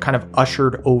guys are kind of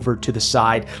ushered over to the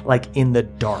side, like in the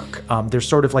dark. There's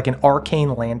sort of like an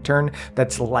arcane lantern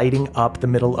that's lighting up the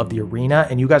middle of the arena,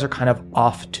 and you guys are kind of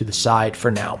off to the side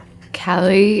for now.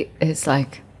 Callie is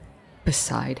like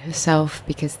beside herself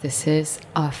because this is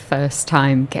our first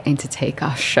time getting to take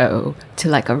our show to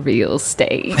like a real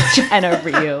stage and a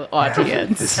real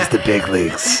audience. This is the big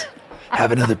leagues.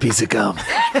 Have another piece of gum.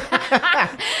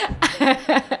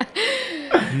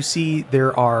 You see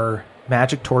there are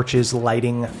magic torches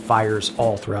lighting fires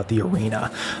all throughout the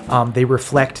arena. They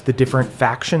reflect the different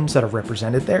factions that are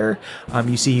represented there.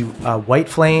 You see white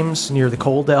flames near the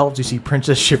cold elves. You see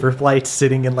Princess Shiverblight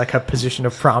sitting in like a position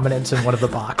of prominence in one of the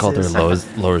boxes. Calder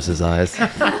lowers his eyes.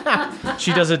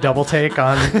 She does a double take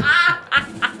on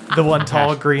the one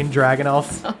tall green dragon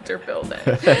elf.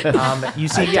 Underbuilding. You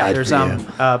see, there's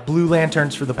blue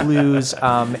lanterns for the blues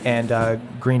and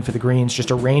green for the greens,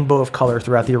 just a rainbow of color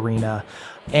throughout the arena.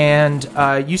 And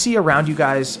you see around you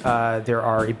guys, there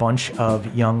are a bunch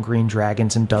of young green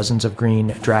dragons and dozens of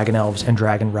green dragon elves and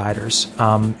dragon riders.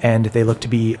 And they look to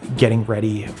be getting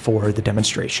ready for the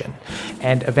demonstration.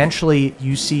 And eventually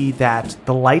you see that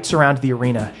the lights around the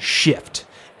arena shift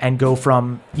and go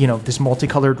from, this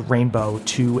multicolored rainbow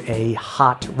to a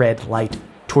hot red light.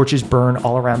 Torches burn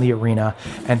all around the arena,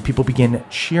 and people begin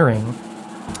cheering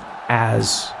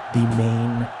as the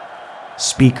main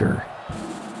speaker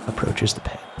approaches the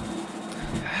pit.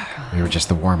 We were just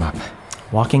the warm-up.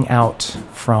 Walking out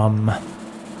from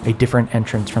a different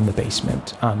entrance from the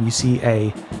basement, you see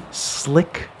a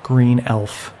slick green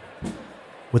elf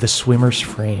with a swimmer's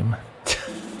frame,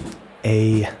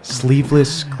 a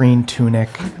sleeveless green tunic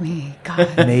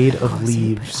made of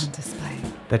leaves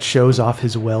that shows off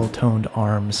his well-toned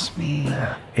arms,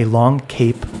 a long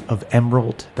cape of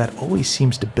emerald that always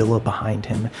seems to billow behind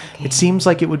him. It seems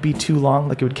like it would be too long,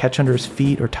 like it would catch under his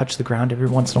feet or touch the ground every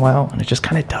once in a while, and it just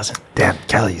kind of doesn't. Damn,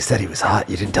 Callie, you said he was hot.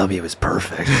 You didn't tell me it was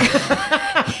perfect.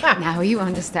 Now you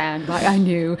understand why I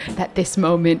knew that this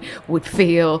moment would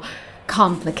feel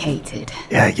complicated.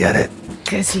 Yeah, I get it.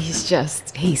 Because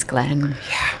he's Glenn.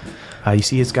 Yeah. You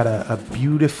see he's got a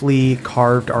beautifully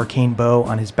carved arcane bow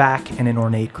on his back and an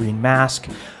ornate green mask.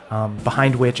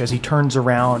 behind which, as he turns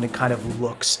around and kind of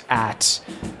looks at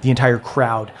the entire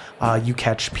crowd, you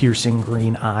catch piercing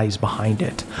green eyes behind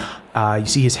it. You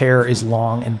see his hair is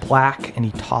long and black, and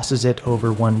he tosses it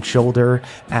over one shoulder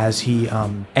as he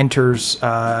enters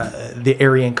the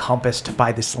area encompassed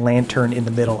by this lantern in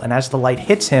the middle. And as the light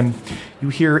hits him, you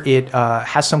hear it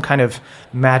has some kind of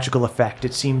magical effect.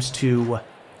 It seems to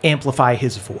amplify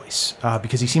his voice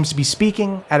because he seems to be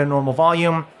speaking at a normal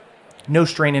volume. No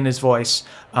strain in his voice,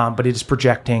 but it is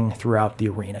projecting throughout the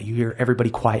arena. You hear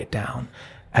everybody quiet down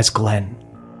as Glenn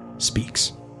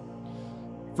speaks.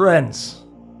 Friends,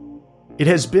 it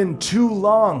has been too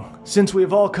long since we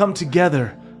have all come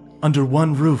together under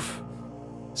one roof.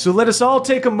 So let us all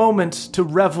take a moment to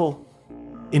revel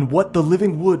in what the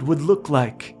living wood would look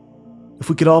like if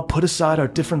we could all put aside our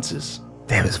differences.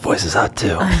 Damn, his voice is hot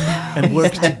too. And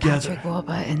work together. Patrick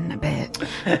Warburton a bit.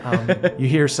 You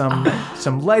hear some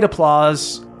light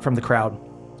applause from the crowd.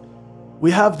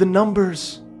 We have the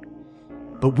numbers,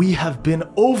 but we have been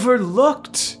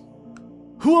overlooked.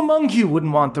 Who among you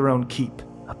wouldn't want their own keep?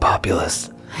 A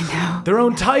populist. I know. Their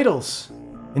own titles.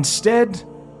 Instead,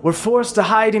 we're forced to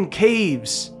hide in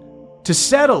caves to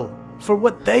settle for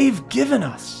what they've given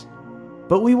us.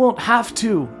 But we won't have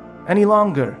to any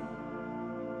longer,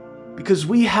 because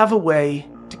we have a way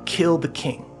to kill the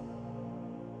king.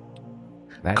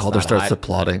 Calder starts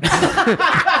applauding.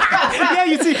 Yeah,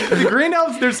 you see, the Green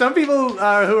Elves, there's some people who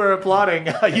are applauding.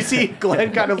 You see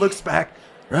Glenn kind of looks back.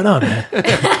 Right on, man.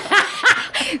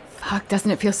 Fuck, doesn't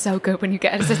it feel so good when you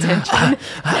get his attention?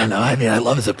 I don't know. I mean, I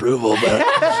love his approval, but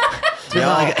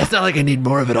it's not like I need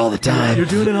more of it all the time. You're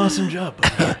doing an awesome job.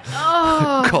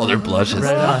 Calder blushes.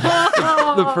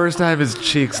 The first time his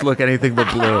cheeks look anything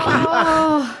but blue.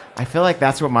 I feel like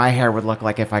that's what my hair would look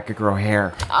like if I could grow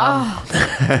hair.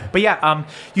 But yeah,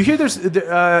 you hear there's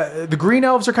the Green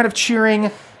Elves are kind of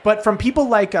cheering, but from people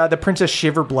like the Princess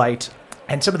Shiverblight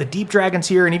and some of the deep dragons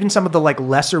here, and even some of the like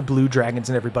lesser blue dragons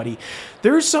and everybody,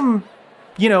 there's some,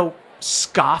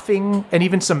 scoffing and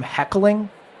even some heckling.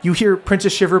 You hear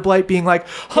Princess Shiverblight being like,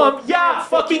 yeah,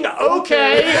 fucking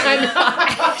okay. And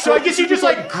so I guess you just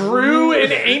like grew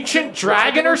an ancient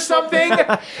dragon or something?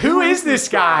 Who is this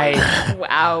guy?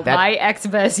 Wow, my ex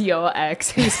versus your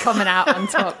ex. Who's coming out on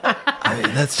top? I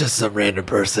mean, that's just some random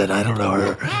person. I don't know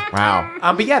her. Wow.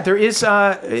 But yeah, there is,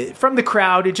 from the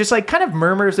crowd, it just like kind of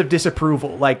murmurs of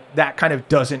disapproval. Like that kind of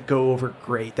doesn't go over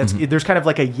great. There's kind of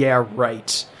like a yeah,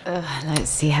 right.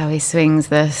 Let's see how he swings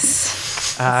this.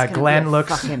 Glenn looks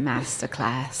fucking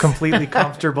masterclass. completely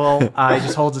comfortable. He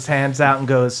just holds his hands out and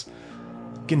goes,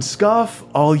 "You can scoff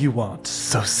all you want,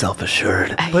 So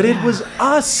self-assured. but it was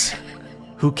us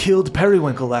who killed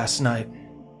Periwinkle last night.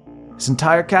 His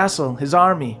entire castle, his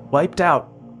army, wiped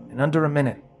out in under a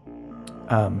minute."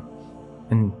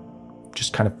 And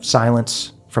just kind of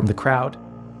silence from the crowd.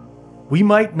 We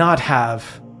might not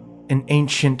have an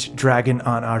ancient dragon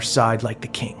on our side like the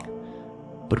king,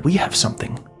 but we have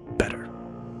something better.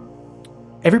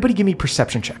 Everybody give me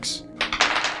perception checks.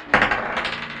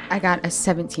 I got a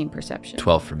 17 perception.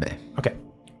 12 for me. Okay.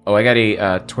 Oh, I got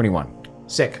a 21.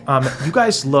 Sick. You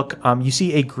guys look, you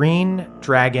see a green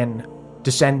dragon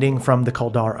descending from the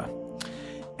Caldara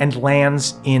and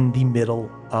lands in the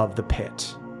middle of the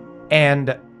pit.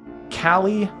 And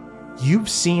Callie, you've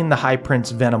seen the High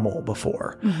Prince Venomol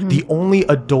before. Mm-hmm. The only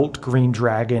adult green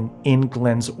dragon in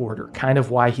Glenn's order, kind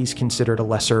of why he's considered a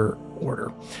lesser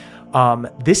order.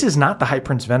 This is not the High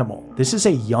Prince Venomol. This is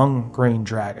a young green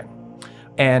dragon.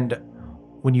 And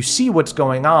when you see what's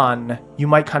going on, you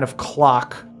might kind of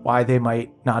clock why they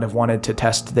might not have wanted to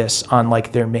test this on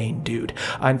like their main dude.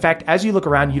 In fact, as you look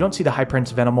around, you don't see the High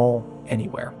Prince Venomol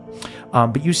anywhere.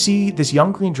 But you see this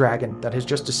young green dragon that has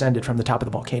just descended from the top of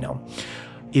the volcano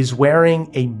is wearing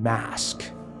a mask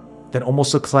that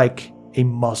almost looks like a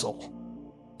muzzle,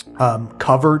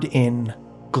 covered in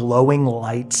glowing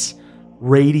lights,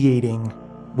 radiating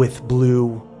with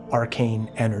blue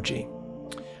arcane energy.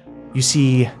 You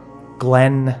see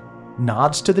Glenn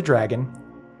nods to the dragon,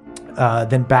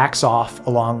 then backs off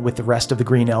along with the rest of the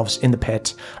green elves in the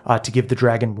pit to give the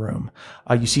dragon room.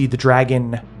 You see the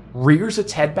dragon rears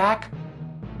its head back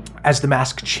as the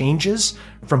mask changes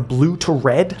from blue to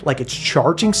red, like it's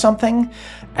charging something,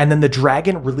 and then the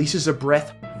dragon releases a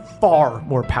breath far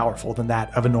more powerful than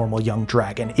that of a normal young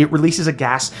dragon. It releases a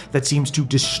gas that seems to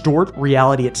distort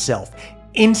reality itself,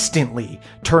 instantly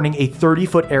turning a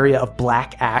 30-foot area of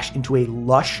black ash into a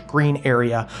lush green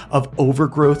area of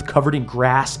overgrowth covered in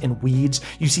grass and weeds.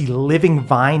 You see living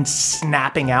vines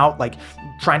snapping out, like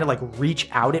trying to like reach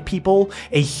out at people.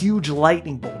 A huge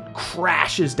lightning bolt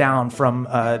crashes down from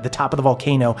the top of the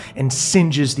volcano and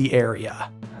singes the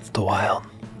area. That's the wild.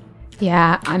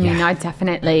 Yeah, I mean, I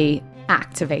definitely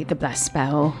activate the bless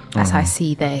spell as I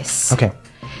see this. Okay.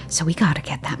 So we gotta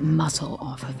get that muzzle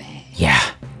off of it. Yeah.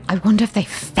 I wonder if they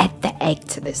fed the egg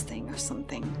to this thing or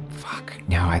something. Fuck.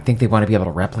 No, I think they want to be able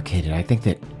to replicate it. I think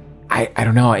that... I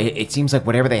don't know. It seems like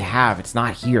whatever they have, it's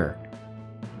not here.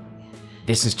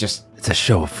 This is just... It's a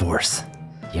show of force.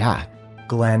 Yeah.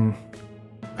 Glenn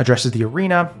addresses the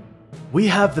arena. We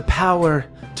have the power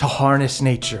to harness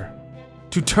nature,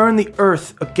 to turn the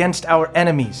earth against our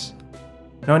enemies.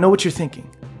 Now, I know what you're thinking.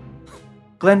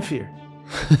 Glenfear.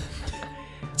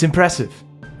 It's impressive.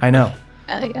 I know.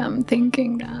 I am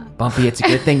thinking that. Bumpy, it's a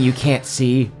good thing you can't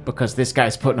see because this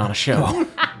guy's putting on a show.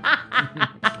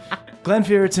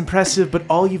 Glenfear, it's impressive, but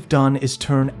all you've done is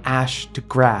turn ash to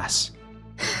grass.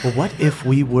 Well, what if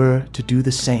we were to do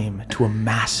the same to a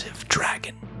massive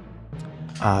dragon?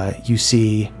 You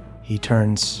see, he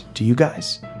turns to you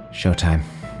guys. Showtime.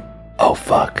 Oh,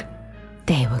 fuck.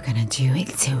 They were gonna do it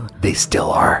too. They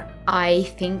still are. I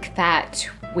think that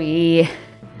we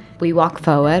walk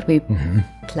forward, we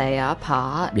play our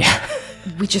part. Yeah.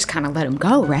 We just kind of let them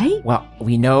go, right? Well,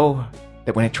 we know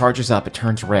that when it charges up, it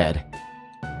turns red.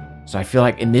 So I feel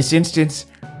like in this instance,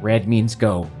 red means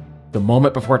go. The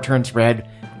moment before it turns red,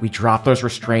 we drop those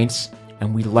restraints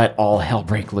and we let all hell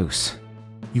break loose.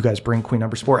 You guys bring Queen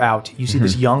Umber Spore out. You see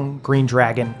this young green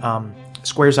dragon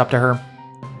squares up to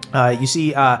her. You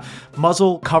see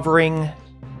muzzle covering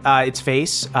its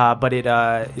face, but it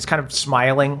is kind of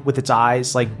smiling with its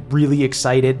eyes, like really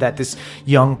excited that this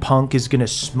young punk is going to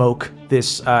smoke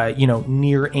this,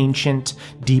 near ancient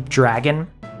deep dragon.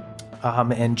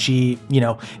 And she,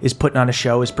 is putting on a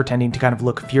show, is pretending to kind of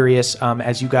look furious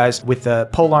as you guys, with the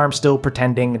polearm still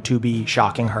pretending to be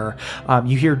shocking her.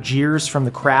 You hear jeers from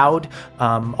the crowd,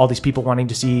 all these people wanting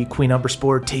to see Queen Umber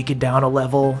Spore take it down a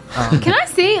level. Can I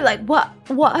see,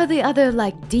 what are the other,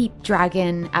 deep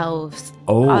dragon elves?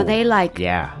 Oh. Are they,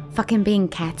 Yeah. fucking being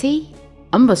catty?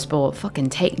 Umber Spore,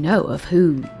 fucking take note of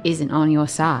who isn't on your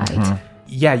side.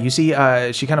 Yeah, you see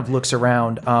she kind of looks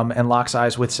around and locks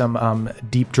eyes with some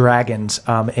deep dragons,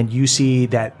 and you see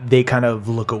that they kind of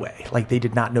look away, like they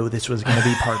did not know this was going to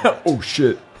be part of it. Oh,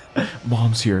 shit.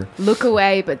 Mom's here. Look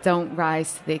away, but don't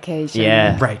rise to the occasion.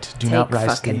 Yeah. Right, do Take not rise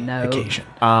to fucking the note.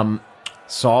 occasion.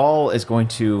 Saul is going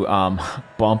to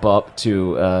bump up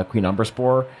to Queen Umber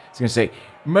Spore. He's going to say,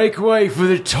 "Make way for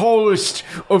the tallest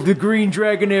of the green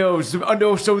dragon elves, and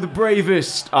also the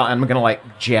bravest." I'm going to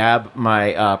jab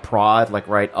my prod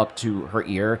right up to her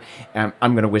ear, and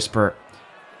I'm going to whisper,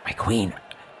 "My queen,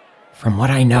 from what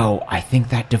I know, I think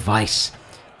that device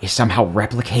is somehow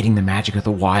replicating the magic of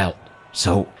the wild.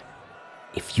 So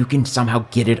if you can somehow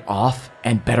get it off,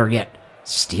 and better yet,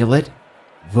 steal it,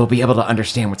 we'll be able to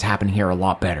understand what's happening here a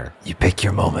lot better." You pick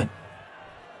your moment.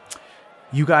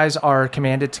 You guys are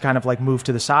commanded to kind of move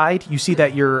to the side. You see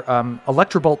that your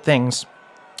Electrobolt things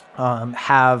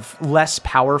have less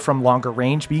power from longer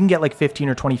range, but you can get 15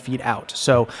 or 20 feet out.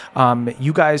 So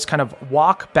you guys kind of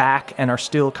walk back and are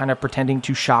still kind of pretending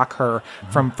to shock her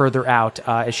from further out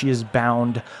as she is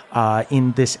bound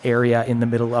in this area in the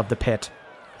middle of the pit.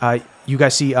 You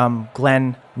guys see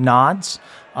Glenn nods,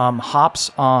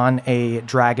 hops on a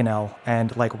Dragonel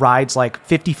and rides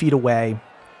 50 feet away,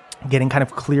 getting kind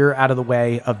of clear out of the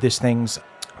way of this thing's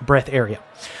breath area.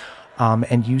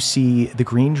 And you see the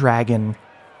green dragon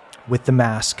with the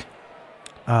mask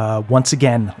once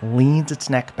again leans its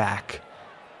neck back,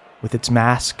 with its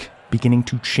mask beginning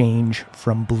to change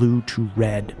from blue to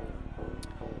red.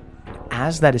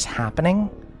 As that is happening,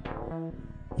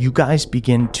 you guys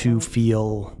begin to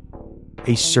feel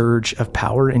a surge of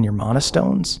power in your mana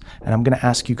stones, and I'm going to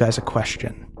ask you guys a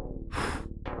question.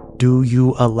 Do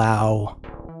you allow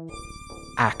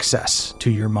access to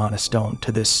your mana stone,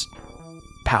 to this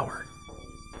power?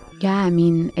 Yeah, I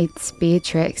mean, it's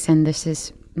Beatrix, and this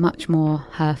is much more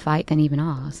her fight than even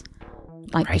ours.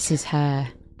 This is her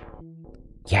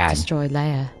destroy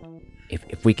Leia.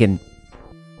 If we can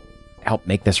help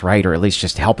make this right, or at least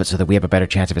just help it so that we have a better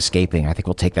chance of escaping, I think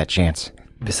we'll take that chance.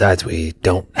 Besides, we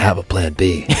don't have a plan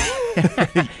B.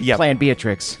 Yeah. Plan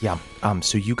Beatrix. Yeah.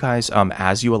 So you guys,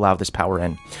 as you allow this power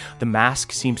in, the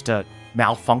mask seems to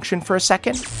malfunction for a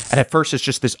second, and at first it's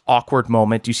just this awkward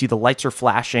moment. You see the lights are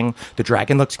flashing, the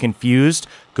dragon looks confused,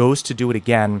 goes to do it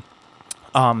again,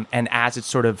 and as it's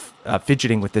sort of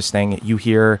fidgeting with this thing, you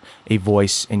hear a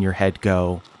voice in your head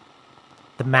go,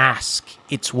 The mask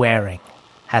it's wearing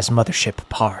has mothership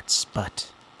parts,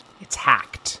 but it's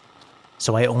hacked,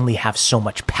 so I only have so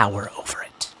much power over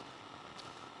it.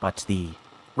 But the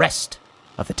rest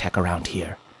of the tech around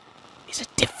here is a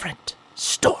different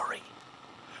story.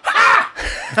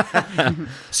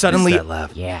 Suddenly, That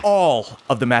laugh. Yeah. all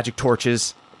of the magic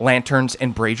torches lanterns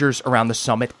and braziers around the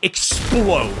summit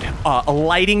explode,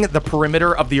 lighting the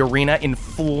perimeter of the arena in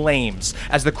flames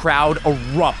as the crowd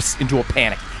erupts into a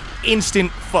panic.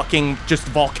 Instant fucking just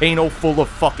volcano full of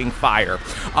fucking fire.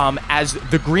 As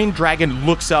the green dragon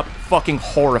looks up fucking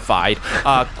horrified,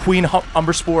 Queen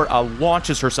Umberspore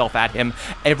launches herself at him.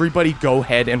 Everybody go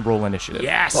ahead and roll initiative.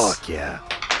 Yes. Fuck yeah.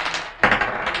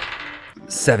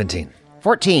 17.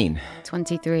 14.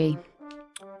 23.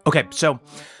 Okay, so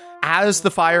as the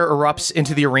fire erupts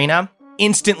into the arena,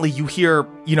 instantly you hear,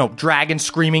 dragons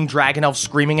screaming, dragon elves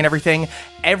screaming and everything.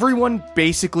 Everyone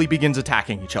basically begins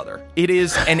attacking each other. It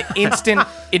is an instant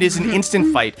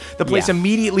fight. The place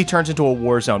immediately turns into a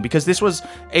war zone because this was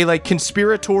a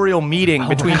conspiratorial meeting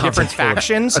between different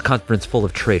factions. A conference full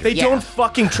of traitors. They don't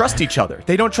fucking trust each other.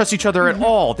 They don't trust each other at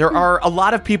all. There are a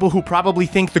lot of people who probably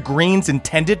think the Greens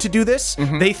intended to do this.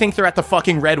 They think they're at the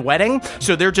fucking Red Wedding.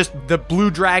 So they're just the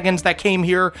blue dragons that came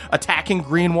here attacking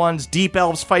green ones, deep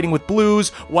elves fighting with blues,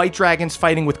 white dragons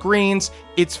fighting with greens.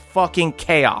 It's fucking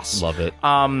chaos. Love it.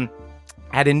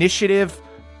 At initiative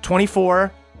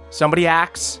 24, somebody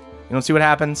acts. You don't see what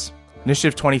happens.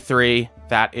 Initiative 23,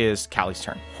 that is Callie's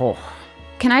turn.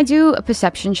 Can I do a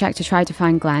perception check to try to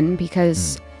find Glenn?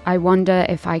 Because I wonder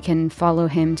if I can follow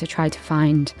him to try to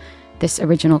find this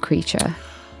original creature.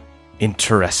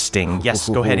 Interesting. Yes,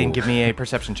 go ahead and give me a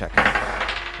perception check.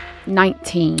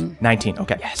 19. 19,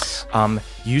 okay. Yes.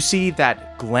 You see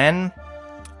that Glenn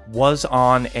was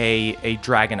on a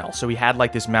Dragonel, so he had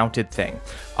this mounted thing.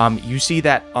 You see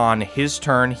that on his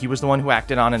turn, he was the one who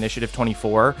acted on initiative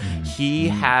 24. He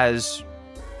has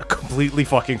completely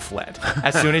fucking fled.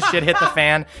 As soon as shit hit the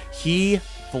fan, he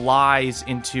flies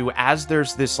into, as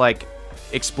there's this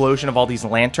explosion of all these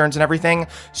lanterns and everything,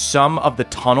 some of the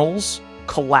tunnels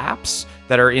collapse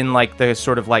that are in the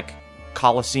sort of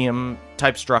Colosseum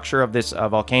type structure of this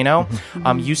volcano.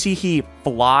 You see he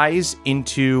flies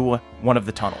into one of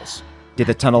the tunnels. Did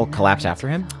the tunnel collapse after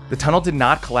him? The tunnel did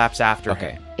not collapse after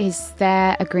him. Is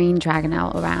there a green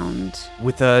dragonel around?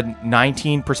 With a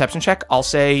 19 perception check, I'll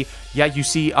say, yeah, you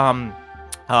see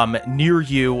near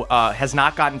you, has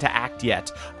not gotten to act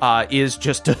yet, is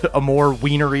just a more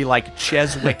wienery,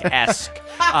 Cheswick-esque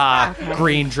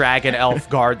green dragon elf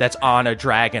guard that's on a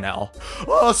dragonel.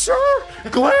 Oh, sir!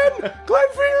 Glenfear!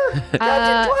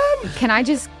 Captain Glenn! Can I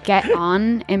just get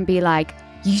on and be like,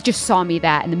 you just saw me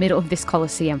there in the middle of this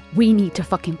Colosseum. We need to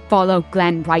fucking follow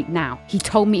Glenn right now. He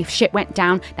told me if shit went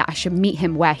down that I should meet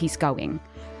him where he's going.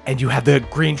 And you have the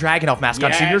green dragon elf mask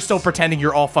on, so you're still pretending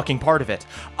you're all fucking part of it.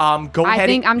 Go ahead. I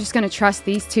think I'm just going to trust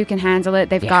these two can handle it.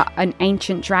 They've got an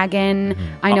ancient dragon.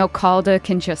 I know Calder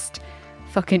can just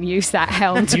fucking use that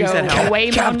helm to go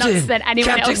way more nuts than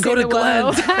anyone else in the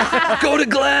world. Go to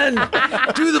Glenn.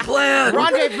 Do the plan.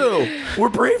 Rendezvous. We're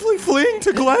bravely fleeing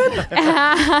to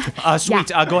Glenn. Sweet.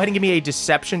 Go ahead and give me a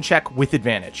deception check with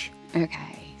advantage.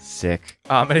 Okay. Sick.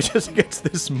 And it just gets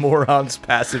this moron's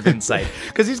passive insight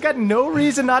because he's got no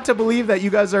reason not to believe that you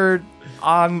guys are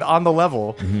on the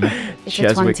level. It's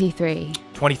a 23.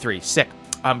 23. Sick.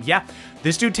 Yeah.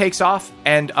 This dude takes off,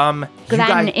 and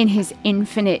Glenn, in his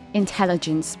infinite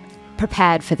intelligence,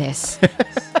 prepared for this,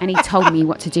 and he told me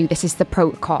what to do. This is the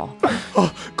protocol.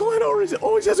 Oh, Glenn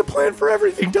always has a plan for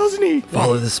everything, doesn't he?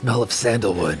 Follow the smell of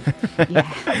sandalwood. Yeah,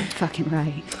 fucking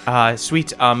right.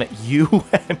 Sweet. You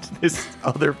and this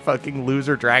other fucking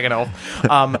loser Dragonel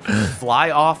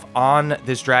fly off on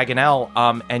this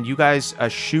Dragonel, and you guys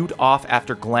shoot off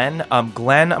after Glenn.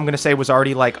 Glenn, I'm going to say, was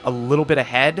already a little bit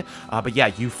ahead, but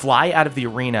yeah, you fly out of the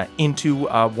arena into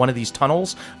one of these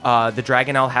tunnels. The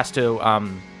Dragonel has to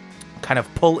kind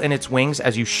of pull in its wings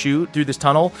as you shoot through this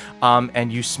tunnel,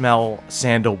 and you smell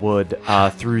sandalwood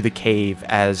through the cave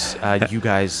as you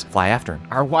guys fly after him.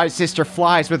 Our wise sister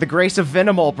flies with the grace of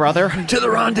Venimal, brother. To the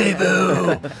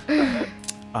rendezvous.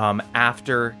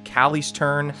 After Callie's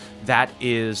turn, that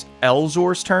is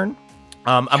Elzor's turn.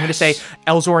 I'm going to say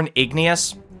Elzor and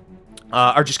Igneous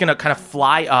are just going to kind of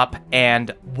fly up,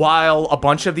 and while a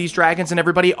bunch of these dragons and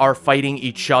everybody are fighting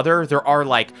each other, there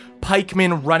are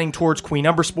pikemen running towards Queen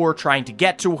Umberspore trying to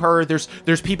get to her.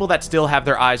 There's people that still have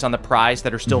their eyes on the prize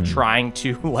that are still trying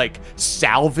to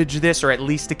salvage this, or at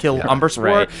least to kill Umberspore.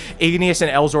 Right. Igneous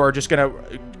and Elzor are just going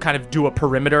to kind of do a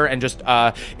perimeter, and just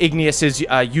Igneous is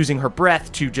using her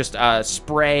breath to just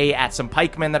spray at some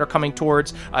pikemen that are coming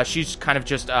towards. She's kind of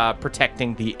just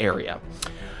protecting the area.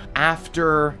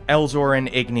 After Elzor and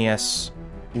Igneous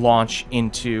launch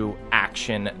into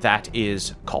action, that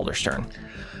is Calder's turn.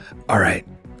 All right.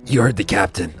 You heard the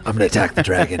captain. I'm going to attack the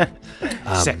dragon.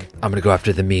 Sick. I'm going to go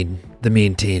after the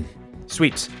mean teen.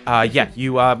 Sweet. Yeah,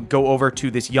 you go over to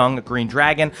this young green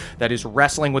dragon that is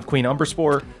wrestling with Queen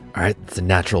Umberspore. All right, it's a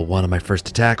natural 1 on my first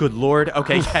attack. Good lord.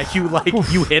 Okay, yeah,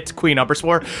 you hit Queen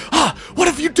Umberspore. What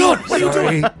have you done? What are you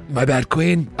doing? My bad,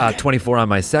 Queen. 24 on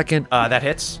my second. That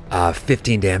hits.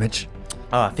 15 damage.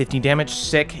 15 damage.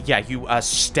 Sick. Yeah, you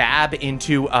stab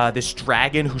into this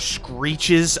dragon who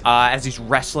screeches as he's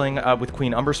wrestling with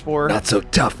Queen Umberspore. Not so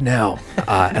tough now.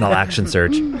 And I'll action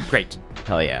surge. Great.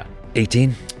 Hell yeah.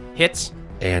 18 Hits.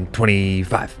 and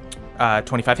 25.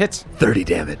 25 hits. 30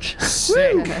 damage.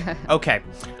 Sick. Okay.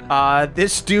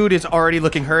 This dude is already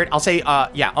looking hurt. I'll say,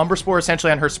 Umberspore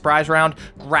essentially on her surprise round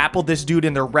grappled this dude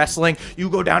and they're wrestling. You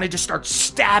go down and just start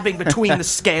stabbing between the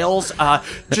scales.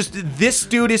 Just this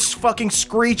dude is fucking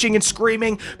screeching and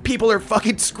screaming. People are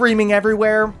fucking screaming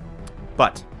everywhere.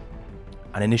 But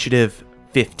on initiative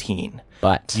 15,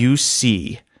 you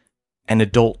see an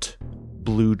adult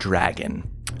blue dragon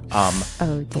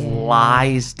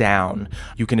flies down.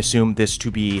 You can assume this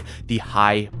to be the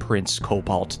High Prince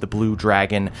Cobalt, the blue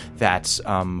dragon that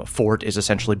Fort is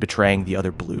essentially betraying the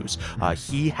other blues.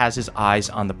 He has his eyes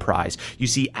on the prize. You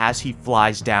see, as he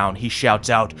flies down, he shouts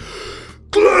out,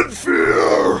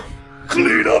 Glenfear,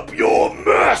 clean up your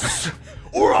mess,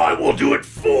 or I will do it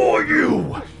for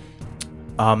you.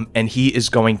 And he is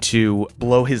going to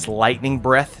blow his lightning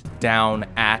breath down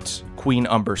at Queen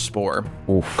Umberspore.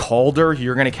 Calder,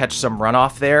 you're going to catch some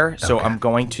runoff there, so I'm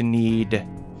going to need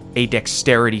a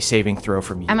dexterity saving throw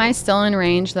from you. Am I still in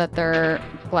range that their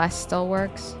bless still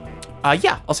works?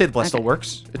 Yeah, I'll say the bless still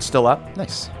works. It's still up.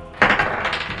 Nice.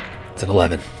 It's an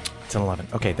 11. It's an 11.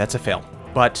 Okay, that's a fail.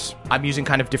 But I'm using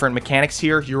kind of different mechanics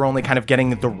here. You're only kind of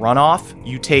getting the runoff.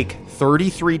 You take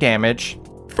 33 damage.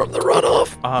 From the runoff.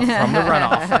 From the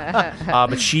runoff.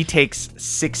 But she takes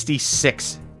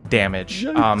 66 damage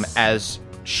as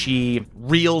she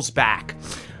reels back.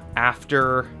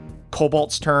 After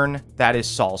Cobalt's turn, that is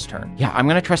Saul's turn. Yeah, I'm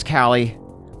going to trust Callie.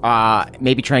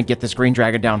 Maybe try and get this green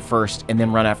dragon down first and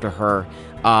then run after her.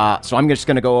 So I'm just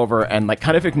going to go over and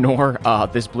kind of ignore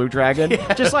this blue dragon.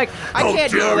 Yeah. Just I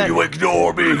can't do that. How dare you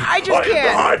ignore me? I just am can't.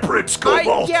 the High Prince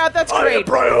Cobalt. Yeah, that's great. I am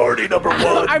priority number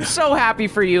 1. I'm so happy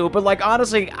for you, but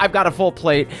honestly, I've got a full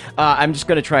plate. I'm just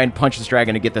going to try and punch this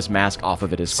dragon and get this mask off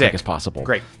of it as quick as possible.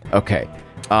 Great. Okay.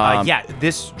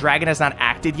 This dragon has not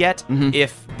acted yet. Mm-hmm.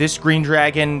 If this green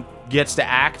dragon gets to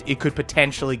act, it could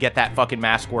potentially get that fucking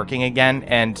mask working again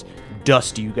and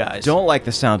dust you guys. Don't like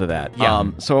the sound of that.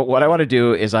 Yeah. So what I want to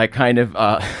do is I kind of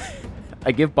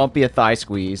I give Bumpy a thigh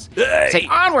squeeze. Hey. Say,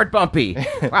 onward, Bumpy!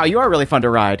 Wow, you are really fun to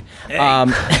ride. Hey.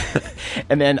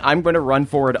 And then I'm going to run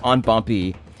forward on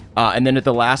Bumpy, and then at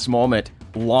the last moment,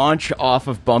 launch off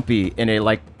of Bumpy in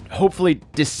a, hopefully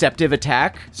deceptive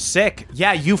attack. Sick.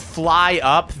 Yeah, you fly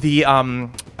up.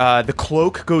 The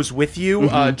cloak goes with you.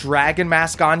 Dragon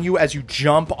mask on you as you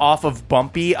jump off of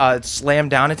Bumpy, slam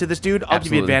down into this dude. I'll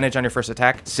give you advantage on your first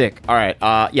attack. Sick. All right.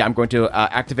 I'm going to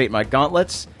activate my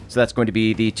gauntlets. So that's going to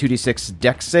be the 2d6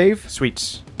 dex save.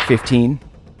 Sweet. 15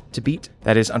 to beat.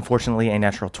 That is unfortunately a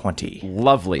natural 20.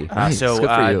 Lovely. Nice.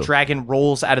 So dragon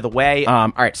rolls out of the way.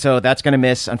 All right. So that's going to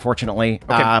miss, unfortunately.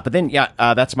 Okay. But then,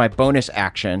 that's my bonus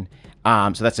action.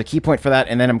 So that's a key point for that.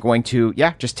 And then I'm going to,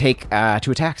 just take 2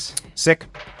 attacks. Sick.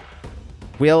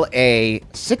 Will a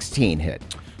 16 hit?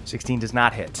 16 does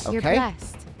not hit. You're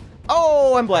blessed.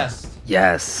 Oh, I'm blessed.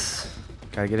 Yes.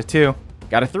 Gotta get a 2.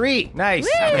 Got a 3. Nice.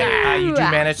 Okay. You do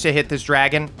manage to hit this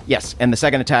dragon. Yes, and the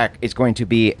second attack is going to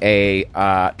be a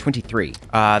 23.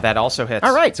 That also hits.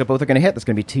 All right, so both are going to hit. That's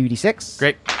going to be 2d6.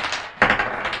 Great.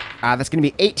 That's going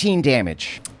to be 18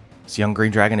 damage. This young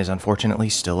green dragon is unfortunately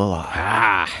still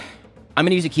alive. I'm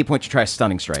going to use a key point to try a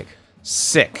stunning strike.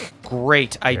 Sick.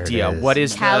 Great idea. is. What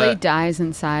is Callie dies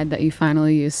inside that you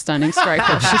finally use Stunning Strike,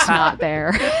 but she's not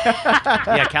there.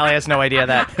 Yeah, Callie has no idea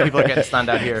that people are getting stunned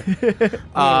out here.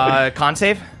 Con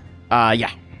save?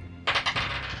 Yeah.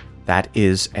 That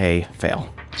is a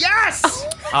fail. Yes!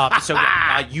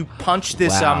 You punch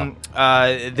this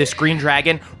this green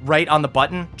dragon right on the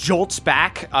button, jolts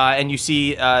back, and you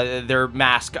see their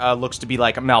mask looks to be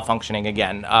malfunctioning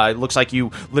again. It looks like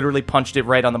you literally punched it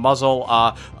right on the muzzle,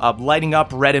 lighting up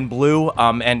red and blue,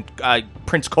 and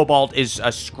Prince Cobalt is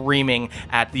screaming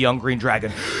at the young green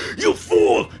dragon. You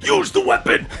fool! Use the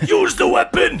weapon! Use the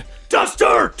weapon!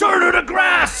 Duster! Turn her to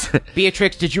grass!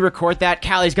 Beatrix, did you record that?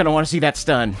 Callie's going to want to see that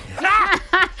stun.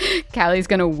 Callie's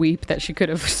gonna weep that she could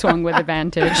have swung with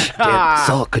advantage. Damn,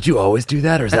 Salt, could you always do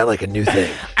that, or is that a new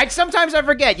thing? Sometimes I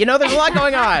forget. There's a lot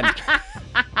going on.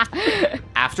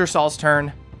 After Saul's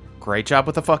turn, Great job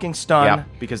with the fucking stun, Yep.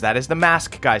 because that is the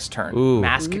mask guy's turn. Ooh.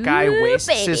 Mask guy wastes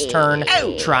his turn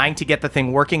trying to get the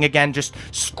thing working again, just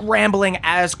scrambling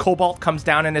as Cobalt comes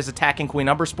down and is attacking Queen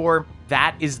Umberspore.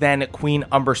 That is then Queen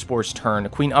Umberspore's turn.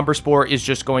 Queen Umberspore is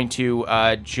just going to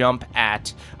jump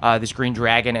at this green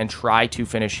dragon and try to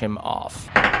finish him off.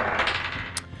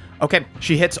 Okay,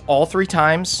 she hits all 3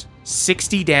 times,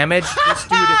 60 damage.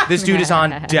 This dude is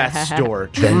on death's door.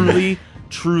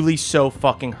 Truly so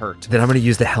fucking hurt. Then I'm going to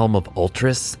use the Helm of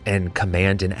Ultras and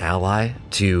command an ally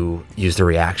to use the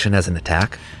reaction as an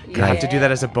attack. You have to do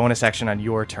that as a bonus action on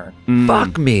your turn.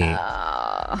 Fuck me.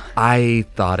 I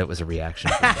thought it was a reaction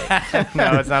for me.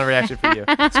 No, it's not a reaction for you.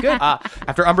 It's good.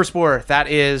 After Umberspore, that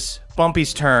is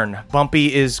Bumpy's turn.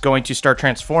 Bumpy is going to start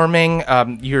transforming.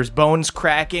 You hear his bones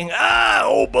cracking.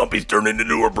 Old Bumpy's turning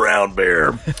into a brown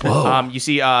bear. You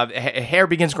see hair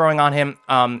begins growing on him,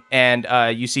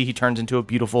 and you see he turns into a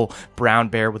beautiful brown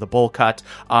bear with a bowl cut.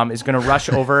 Is going to rush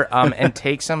over and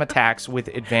take some attacks with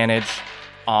advantage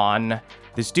on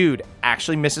this dude.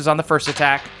 Actually misses on the first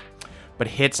attack, but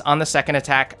hits on the second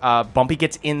attack. Bumpy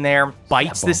gets in there,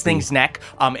 bites this thing's neck,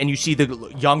 and you see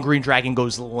the young green dragon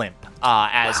goes limp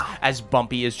as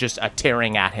Bumpy is just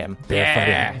tearing at him.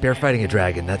 Bear fighting a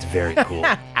dragon. That's very cool.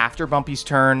 After Bumpy's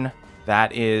turn,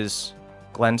 that is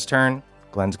Glenn's turn.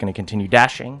 Glenn's going to continue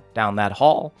dashing down that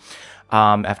hall.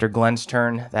 After Glenn's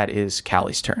turn, that is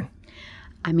Callie's turn.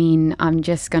 I mean, I'm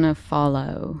just going to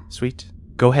follow. Sweet.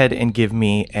 Go ahead and give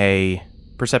me a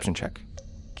perception check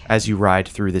as you ride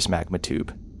through this magma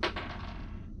tube.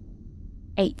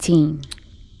 18.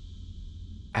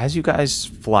 As you guys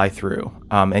fly through,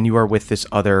 and you are with this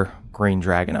other green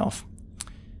dragon elf,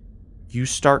 you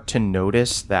start to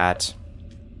notice that,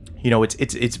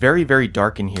 it's very, very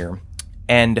dark in here,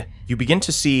 and you begin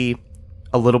to see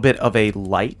a little bit of a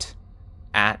light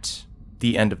at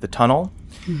the end of the tunnel.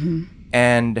 Mm-hmm.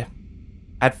 And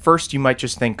at first you might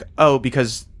just think,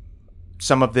 because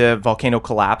some of the volcano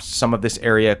collapsed, some of this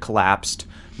area collapsed,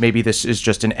 maybe this is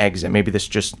just an exit, maybe this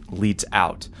just leads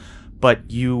out.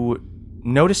 But you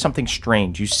notice something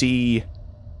strange. You see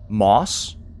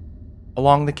moss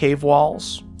along the cave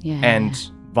walls and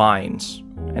vines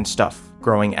and stuff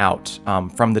growing out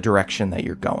from the direction that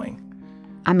you're going.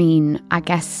 I mean, I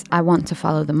guess I want to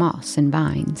follow the moss and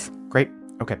vines. Great.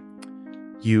 Okay.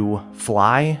 You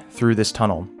fly through this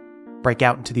tunnel, break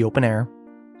out into the open air.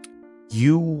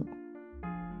 You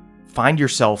find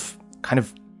yourself kind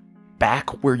of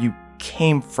back where you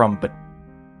came from, but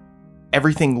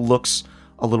everything looks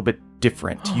a little bit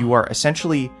different. You are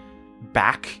essentially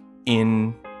back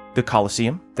in the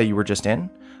Colosseum that you were just in,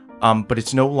 but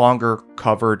it's no longer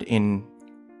covered in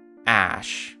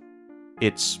ash.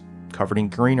 It's covered in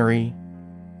greenery,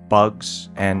 bugs,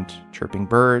 and chirping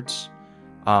birds.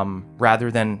 Rather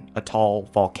than a tall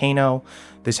volcano,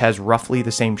 this has roughly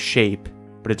the same shape,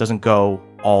 but it doesn't go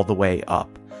all the way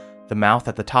up. The mouth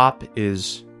at the top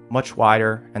is much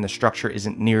wider, and the structure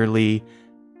isn't nearly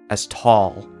as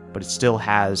tall, but it still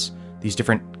has these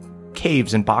different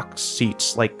caves and box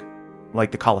seats like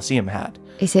the Colosseum had.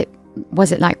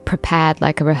 Was it like prepared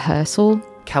like a rehearsal?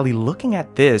 Callie, looking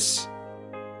at this,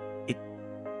 it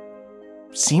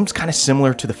seems kind of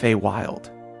similar to the Feywild.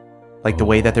 Like the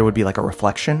way that there would be like a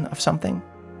reflection of something.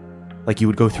 Like you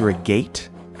would go through a gate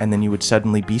and then you would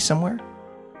suddenly be somewhere.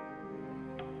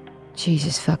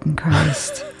 Jesus fucking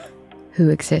Christ. Who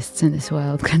exists in this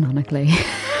world canonically?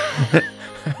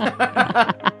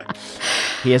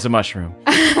 He is a mushroom.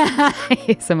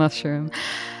 He's a mushroom.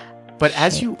 But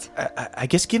as you, I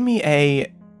guess, give me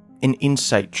an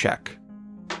insight check.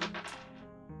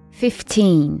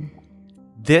 15.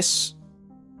 This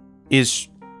is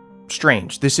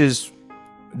strange. This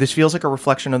feels like a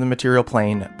reflection of the material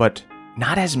plane, but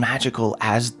not as magical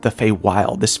as the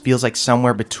Feywild. This feels like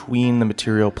somewhere between the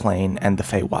material plane and the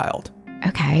Feywild.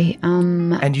 Okay.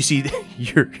 And you see,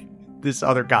 this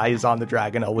other guy is on the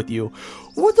Dragonel with you.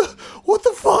 What the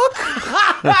fuck?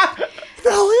 What the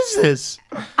hell is this?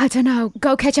 I don't know.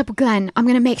 Go catch up with Glenn. I'm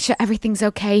gonna make sure everything's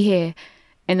okay here.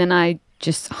 And then I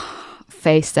just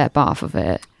face step off of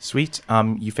it. Sweet.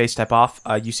 You face step off.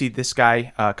 You see this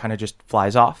guy kind of just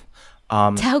flies off.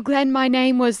 Tell Glenn my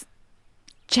name was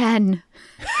Jen.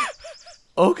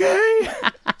 Okay.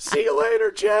 See you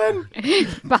later, Jen.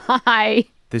 Bye.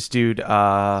 This dude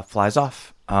flies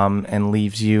off and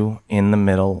leaves you in the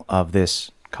middle of this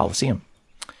Colosseum.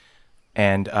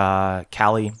 And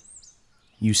Callie,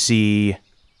 you see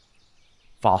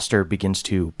Foster begins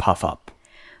to puff up,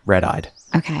 red-eyed.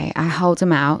 Okay, I hold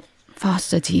him out.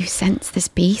 Foster, do you sense this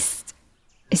beast?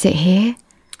 Is it here?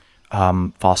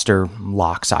 Foster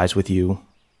locks eyes with you,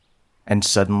 and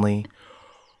suddenly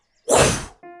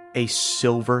a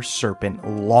silver serpent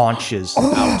launches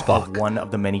out of one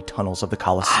of the many tunnels of the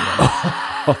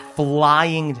Colosseum,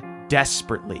 flying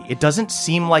desperately. It doesn't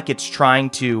seem like it's trying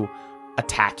to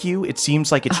attack you. It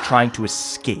seems like it's trying to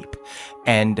escape.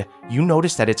 And you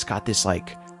notice that it's got this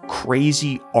like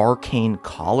crazy arcane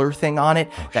collar thing on it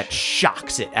that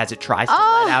shocks it as it tries to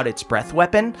let out its breath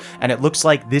weapon. And it looks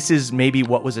like this is maybe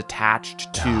what was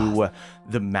attached to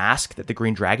the mask that the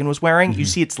green dragon was wearing. You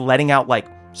see it's letting out like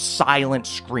silent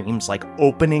screams, like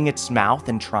opening its mouth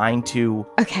and trying to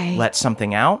let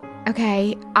something out.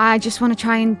 Okay, I just want to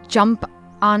try and jump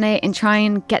on it and try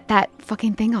and get that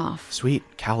fucking thing off. Sweet.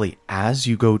 Callie, as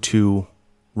you go to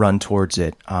run towards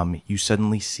it, you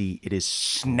suddenly see it is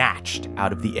snatched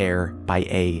out of the air by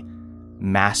a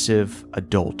massive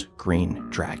adult green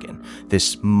dragon.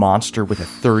 This monster with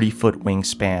a 30-foot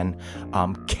wingspan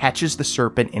catches the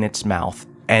serpent in its mouth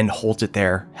and holds it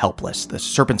there helpless. The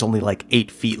serpent's only like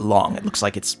 8 feet long. It looks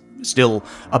like it's still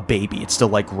a baby. It's still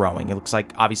like growing. It looks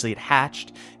like obviously it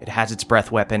hatched. It has its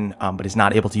breath weapon, but is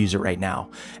not able to use it right now.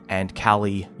 And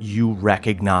Callie, you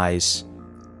recognize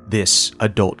this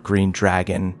adult green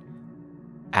dragon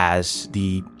as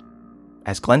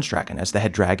Glenn's dragon, as the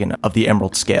head dragon of the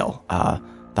Emerald Scale,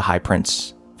 the High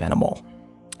Prince Venimal.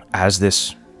 As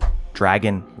this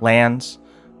dragon lands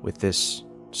with this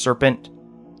serpent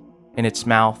in its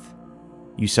mouth,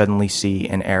 you suddenly see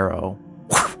an arrow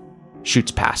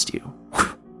shoots past you,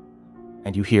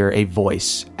 and you hear a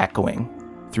voice echoing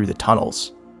through the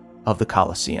tunnels of the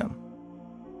Colosseum.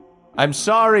 I'm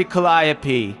sorry,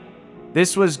 Calliope.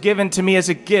 This was given to me as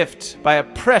a gift by a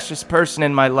precious person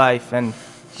in my life, and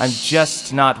I'm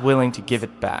just not willing to give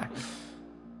it back.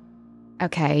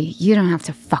 Okay, you don't have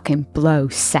to fucking blow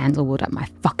sandalwood up my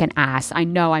fucking ass. I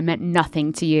know I meant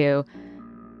nothing to you.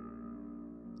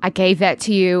 I gave that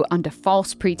to you under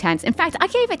false pretense. In fact, I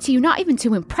gave it to you not even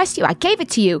to impress you. I gave it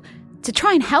to you to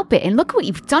try and help it, and look what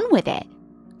you've done with it.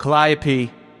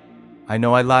 Calliope, I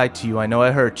know I lied to you. I know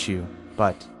I hurt you.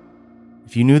 But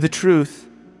if you knew the truth,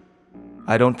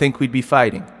 I don't think we'd be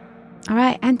fighting. All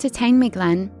right, entertain me,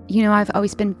 Glenn. You know I've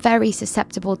always been very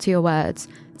susceptible to your words.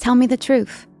 Tell me the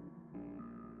truth.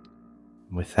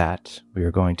 With that, we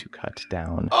are going to cut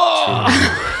down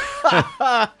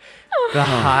to the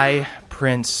High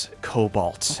Prince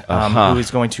Cobalt, who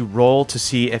is going to roll to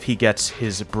see if he gets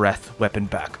his breath weapon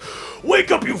back.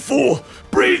 Wake up, you fool!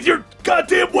 Breathe your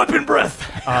goddamn weapon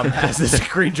breath! As this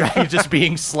green dragon just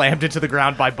being slammed into the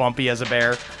ground by Bumpy as a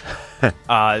bear.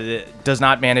 Does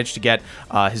not manage to get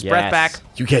his breath back.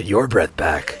 You get your breath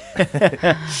back.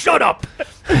 Shut up!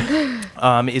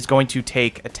 Is going to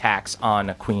take attacks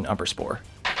on Queen Umberspore.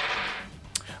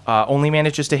 Only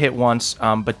manages to hit once,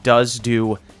 but does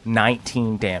do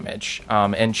 19 damage.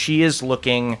 And she is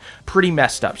looking pretty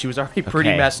messed up. She was already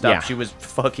pretty messed up. Yeah. She was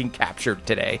fucking captured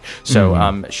today.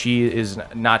 So she is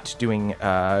not doing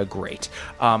great.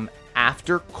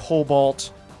 After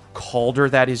Cobalt,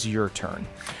 Calder, that is your turn.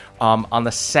 On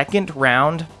the second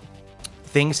round,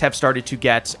 things have started to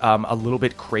get a little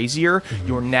bit crazier.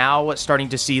 You're now starting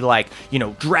to see, like,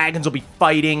 dragons will be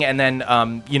fighting, and then,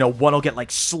 one will get, like,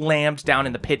 slammed down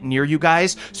in the pit near you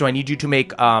guys. So I need you to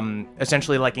make,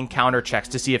 essentially, like, encounter checks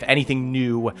to see if anything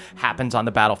new happens on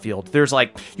the battlefield. There's,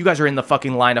 like, you guys are in the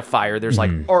fucking line of fire. There's, like,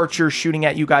 archers shooting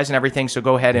at you guys and everything, so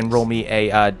go ahead and roll me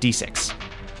a D6.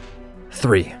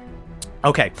 3.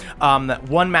 Okay,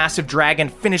 one massive dragon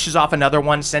finishes off another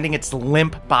one, sending its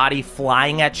limp body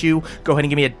flying at you. Go ahead and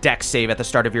give me a dex save at the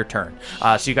start of your turn.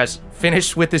 So you guys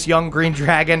finish with this young green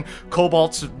dragon.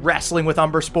 Cobalt's wrestling with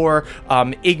Umberspore.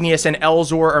 Igneous and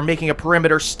Elzor are making a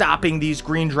perimeter, stopping these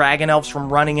green dragon elves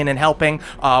from running in and helping.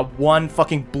 One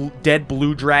fucking dead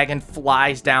blue dragon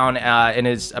flies down and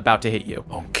is about to hit you.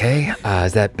 Okay,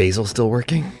 is that basil still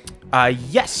working?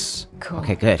 Yes. Cool.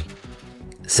 Okay, good.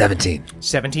 17.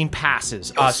 17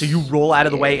 passes. So you roll out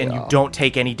of the way and you don't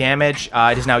take any damage.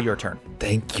 It is now your turn.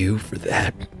 Thank you for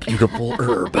that beautiful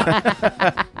herb.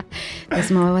 There's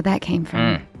more where that came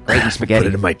from. Great spaghetti.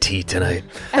 Put it in my tea tonight.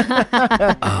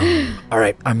 All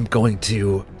right, I'm going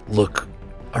to look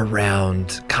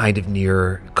around kind of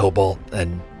near Cobalt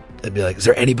and be like, is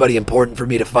there anybody important for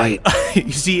me to fight?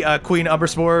 You see Queen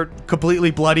Umberspore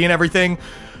completely bloody and everything.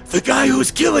 The guy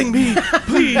who's killing me,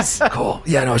 please. Cool.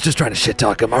 Yeah, no, I was just trying to shit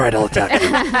talk him. All right, I'll attack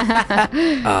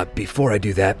him. Before I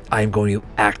do that, I'm going to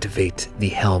activate the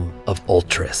Helm of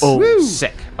Ultras. Oh, woo.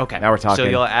 Sick. Okay. Now we're talking. So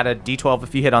you'll add a D12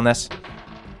 if you hit on this.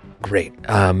 Great.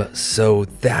 So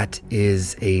that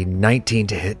is a 19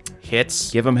 to hit.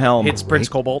 Hits. Give him Helm. Hits Prince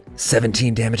Cobalt.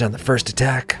 17 damage on the first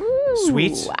attack.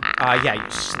 Sweet. Yeah,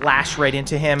 you slash right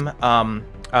into him.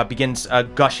 Begins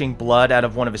gushing blood out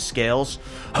of one of his scales.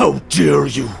 How dare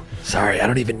you! Sorry, I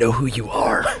don't even know who you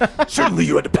are. Certainly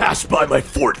you had to pass by my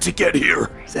fort to get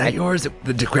here. Is that yours?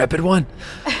 The decrepit one?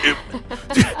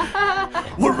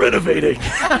 We're renovating.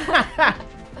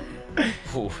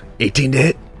 18 to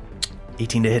hit?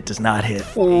 18 to hit does not hit.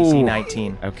 AC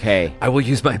 19. Okay. I will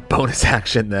use my bonus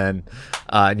action then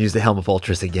and use the Helm of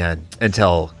Ultras again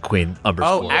until Queen Umber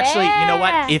Oh, School. actually, you know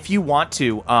what? If you want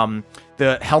to,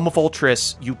 the Helm of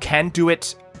Ultras, you can do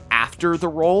it after the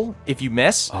roll if you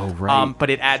miss. Oh, right. But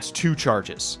it adds 2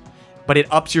 charges. But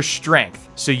it ups your strength.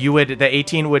 So the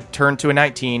 18 would turn to a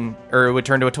 19, or it would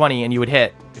turn to a 20, and you would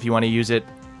hit if you want to use it.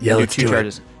 Yeah, do let's 2 do it.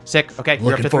 charges. Sick. Okay,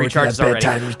 you're up Looking to 3 forward to charges that already.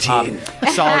 bedtime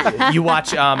routine. Solid. You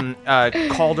watch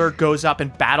Calder goes up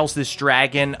and battles this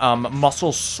dragon,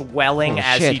 muscles swelling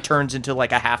as shit. he turns into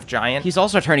like a half giant. He's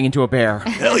also turning into a bear.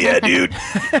 Hell yeah, dude.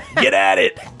 Get at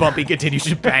it. Bumpy continues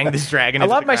to bang this dragon. I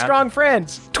into love the my ground. strong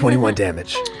friends. 21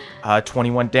 damage.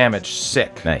 21 damage.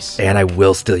 Sick. Nice. And I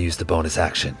will still use the bonus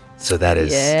action. So that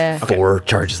is Yeah. 4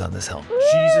 charges on this helm.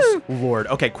 Jesus Lord.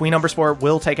 Okay, Queen Umberspore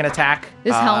will take an attack.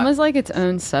 This helm is like its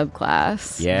own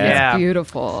subclass. Yeah. It's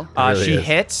beautiful. really She is.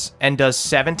 hits and does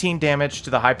 17 damage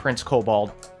to the High Prince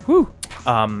Kobold. Whew.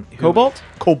 Cobalt?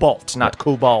 Cobalt, not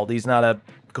Kobold. He's not a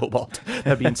Cobalt.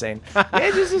 That'd be insane.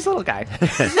 Yeah, just this little guy.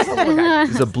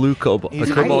 He's a blue cobalt. A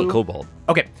cobalt kobold.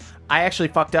 Okay, I actually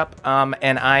fucked up,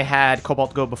 and I had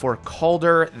Cobalt go before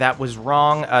Calder. That was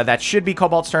wrong. That should be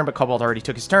Cobalt's turn, but Cobalt already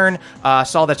took his turn.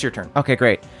 Saul, that's your turn. Okay,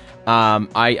 great.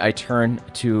 I turn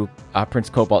to Prince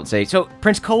Cobalt and say, so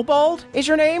Prince Cobalt is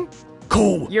your name?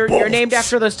 You're named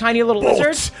after those tiny little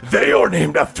lizards? They are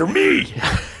named after me.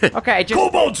 Okay, just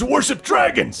Kobolds worship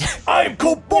dragons. I'm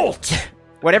Cobalt.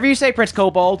 whatever you say, Prince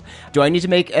Cobalt. Do I need to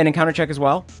make an encounter check as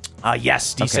well?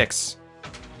 Yes, D6.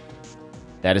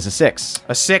 That is a 6.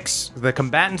 A 6. The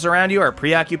combatants around you are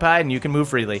preoccupied, and you can move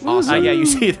freely. Awesome. Yeah, you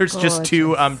see there's just 2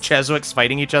 Cheswicks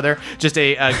fighting each other. Just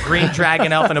a green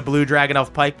dragon elf and a blue dragon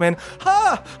elf pikeman.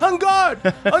 Ha! On guard!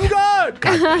 On guard!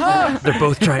 Ha! They're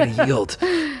both trying to yield.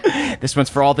 This one's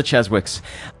for all the Cheswicks.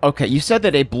 Okay, you said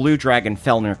that a blue dragon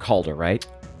fell near Calder, right?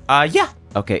 Yeah.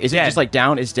 Okay, is it Dead. just like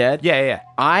down is dead? Yeah.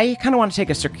 I kind of want to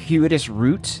take a circuitous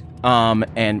route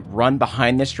and run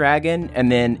behind this dragon,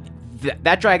 and then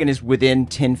that dragon is within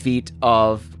 10 feet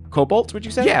of Cobalt, would you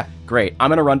say? Yeah. Great. I'm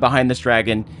going to run behind this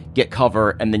dragon, get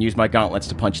cover, and then use my gauntlets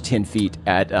to punch 10 feet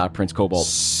at Prince Cobalt.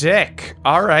 Sick.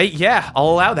 All right. Yeah, I'll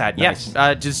allow that. Nice.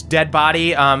 Yes. Just dead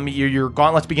body. Your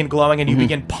gauntlets begin glowing, and you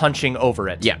begin punching over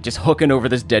it. Yeah, just hooking over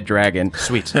this dead dragon.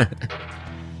 Sweet.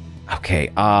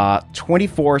 Okay,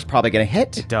 24 is probably going to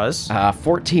hit. It does.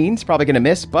 14 is probably going to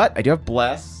miss, but I do have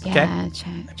Bless. Yeah,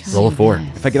 Roll a 4.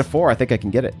 If I get a 4, I think I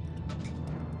can get it.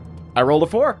 I rolled a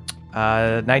 4.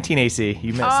 19 AC.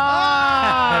 You missed. All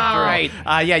right.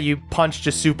 Yeah, you punch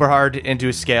just super hard into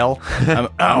his scale.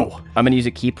 Ow. I'm going to use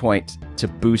a key point to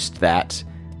boost that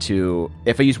to...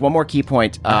 If I use one more key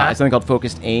point, it's something called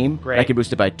Focused Aim. Great. I can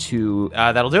boost it by 2.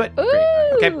 That'll do it. Great.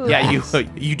 Okay. Yeah,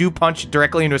 you do punch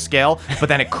directly into a scale, but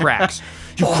then it cracks.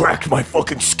 You cracked my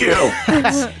fucking scale.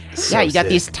 Yeah, you got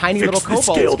these tiny Fix little the cobalt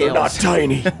scale. scales. They're not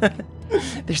tiny.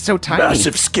 They're so tiny.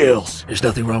 Massive scales. There's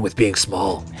nothing wrong with being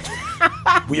small.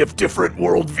 We have different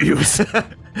worldviews.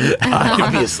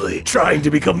 Obviously. Trying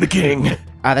to become the king.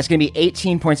 That's going to be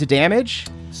 18 points of damage.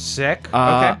 Sick.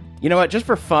 Okay. You know what? Just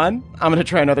for fun, I'm going to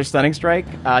try another Stunning Strike.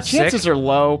 Chances are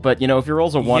low, but, if your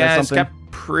rolls a 1 or Yeah, it's something...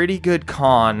 got pretty good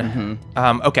con.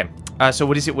 Okay. So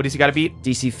what is it? What does he got to beat?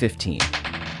 DC 15.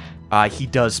 He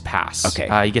does pass.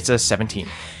 Okay. He gets a 17.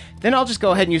 Then I'll just go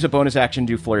ahead and use a bonus action,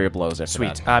 do Flurry of Blows after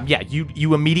Sweet. that. Yeah,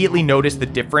 you immediately notice the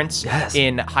difference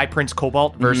in High Prince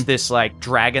Cobalt versus this like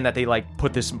dragon that they like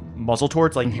put this muzzle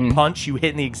towards. Like you punch, you hit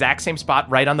in the exact same spot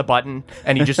right on the button,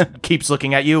 and he just keeps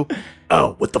looking at you.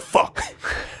 Oh, what the fuck?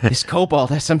 This Cobalt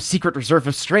has some secret reserve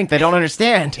of strength I don't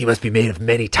understand. He must be made of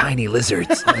many tiny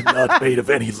lizards. I'm not made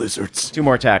of any lizards. 2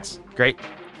 more attacks. Great.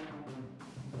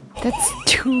 That's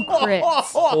 2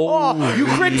 crits. You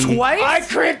crit twice? I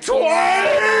crit twice!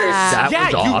 That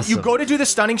was awesome. you go to do the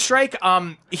stunning strike.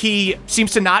 He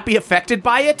seems to not be affected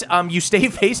by it. You stay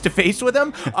face to face with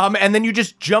him, and then you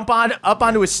just jump up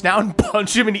onto his snout and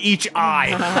punch him in each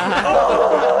eye.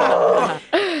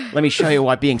 Let me show you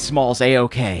why being small is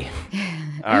A-okay.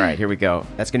 All right, here we go.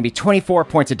 That's going to be 24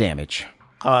 points of damage.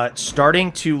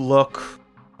 Starting to look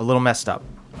a little messed up.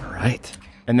 All right.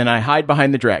 And then I hide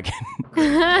behind the dragon.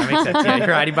 That makes sense. Yeah,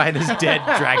 you're hiding behind this dead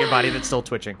dragon body that's still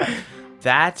twitching.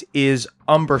 That is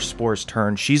Umberspore's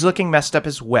turn. She's looking messed up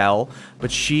as well, but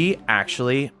she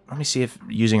actually... Let me see if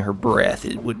using her breath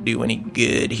it would do any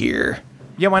good here.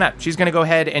 Yeah, why not? She's going to go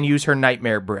ahead and use her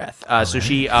nightmare breath. So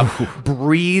she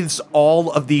breathes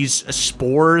all of these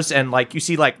spores, and like you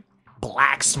see like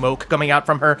black smoke coming out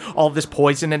from her. All of this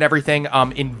poison and everything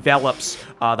envelops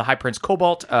the High Prince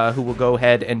Cobalt, who will go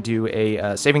ahead and do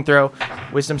a saving throw.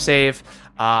 Wisdom save.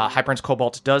 High Prince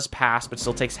Cobalt does pass, but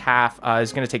still takes half.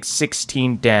 Is going to take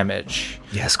 16 damage.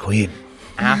 Yes, queen.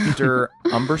 After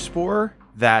Umberspore,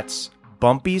 that's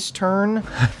Bumpy's turn.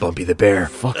 Bumpy the bear.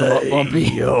 Fuck him up,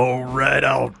 Bumpy. All right,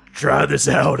 I'll try this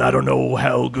out. I don't know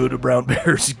how good a brown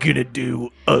bear's gonna do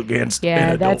against an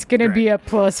adult that's gonna be a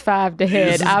 +5 to hit.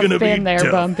 This is I've gonna been be there,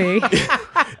 tough. Bumpy.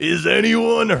 Is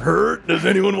anyone hurt? Does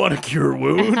anyone want to cure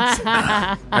wounds?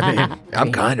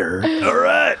 I'm kind of hurt. All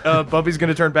right. Bumpy's going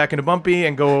to turn back into Bumpy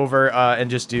and go over and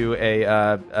just do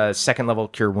a second level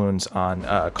cure wounds on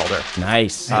Calder.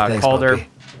 Nice. Thanks, Calder,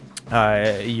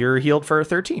 Bumpy. you're healed for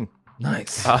 13.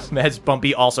 Nice. As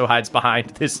Bumpy also hides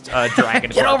behind this dragon.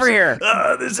 Get over here.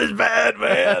 This is bad,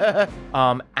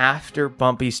 man. After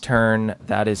Bumpy's turn,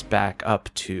 that is back up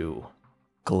to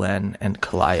Glenn and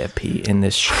Calliope in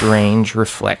this strange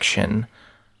reflection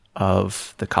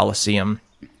of the Colosseum.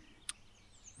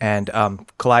 And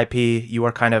Calliope, you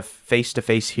are kind of face to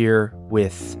face here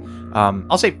with,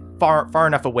 I'll say far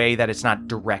enough away that it's not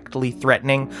directly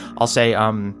threatening. I'll say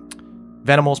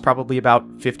Venimal's probably about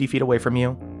 50 feet away from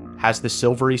you, has the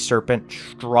silvery serpent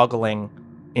struggling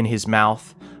in his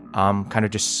mouth, kind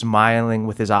of just smiling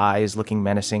with his eyes, looking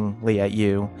menacingly at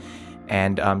you.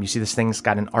 And you see this thing's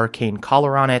got an arcane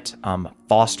collar on it.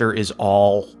 Foster is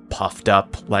all puffed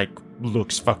up, like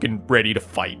looks fucking ready to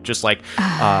fight, just like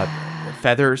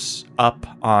feathers up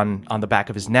on the back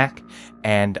of his neck.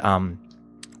 And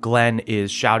Glenn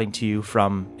is shouting to you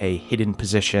from a hidden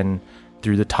position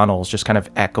through the tunnels, just kind of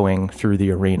echoing through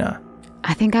the arena.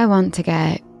 I think I want to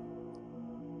get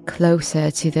closer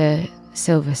to the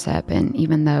silver serpent,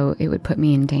 even though it would put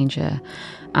me in danger.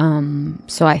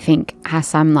 So I think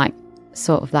as I'm like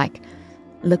sort of like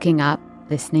looking up,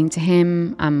 listening to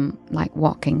him, I'm like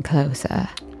walking closer.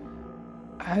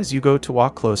 As you go to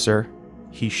walk closer,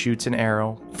 he shoots an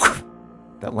arrow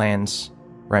that lands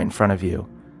right in front of you.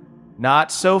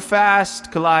 Not so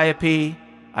fast, Calliope.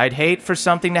 I'd hate for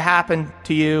something to happen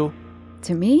to you.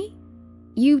 To me?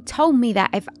 You told me that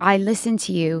if I listened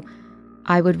to you,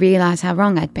 I would realize how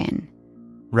wrong I'd been.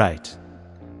 Right.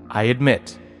 I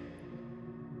admit.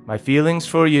 My feelings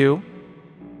for you,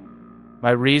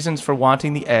 my reasons for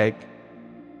wanting the egg,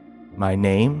 my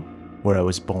name, where I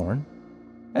was born,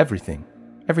 everything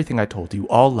I told you,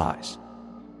 all lies.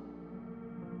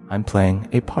 I'm playing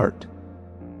a part.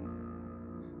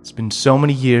 It's been so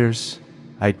many years,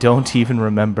 I don't even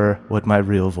remember what my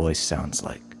real voice sounds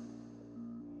like.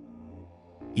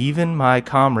 Even my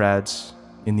comrades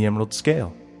in the Emerald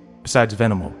Scale, besides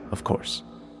Venimal, of course,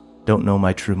 don't know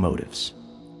my true motives.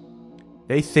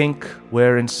 They think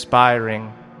we're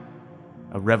inspiring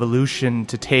a revolution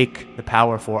to take the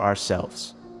power for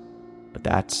ourselves. But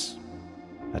that's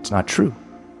not true.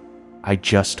 I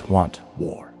just want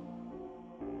war.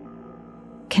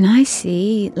 Can I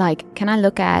see, can I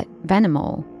look at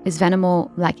Venimal? Is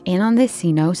Venimal, in on this?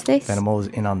 He knows this? Venimal is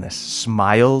in on this.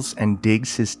 Smiles and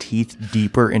digs his teeth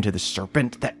deeper into the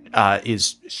serpent that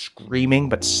is screaming,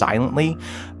 but silently.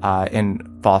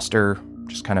 And Foster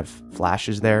just kind of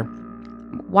flashes there.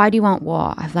 Why do you want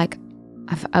war?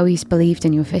 I've always believed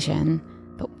in your vision,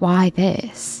 but why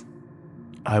this?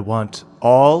 I want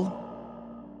all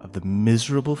of the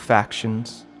miserable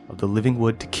factions of the Living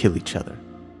Wood to kill each other.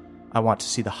 I want to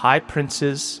see the high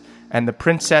princes and the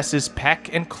princesses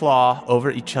peck and claw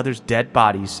over each other's dead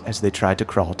bodies as they try to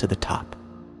crawl to the top.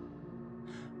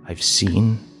 I've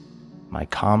seen my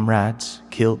comrades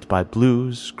killed by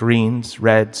blues, greens,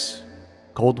 reds,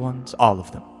 gold ones, all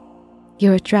of them.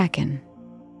 You're a dragon.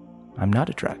 I'm not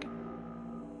a dragon.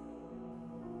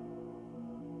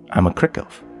 I'm a crick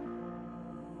elf.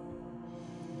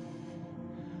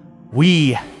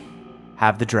 We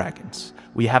have the dragons.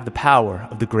 We have the power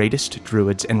of the greatest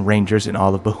druids and rangers in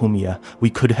all of Bohemia. We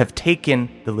could have taken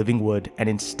the Living Wood, and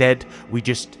instead we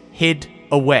just hid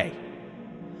away.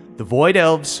 The Void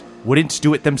Elves wouldn't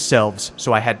do it themselves,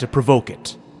 so I had to provoke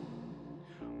it.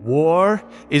 War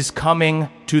is coming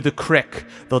to the Crick.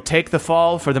 They'll take the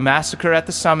fall for the massacre at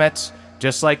the summit,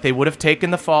 just like they would have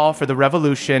taken the fall for the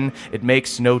revolution. It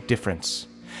makes no difference.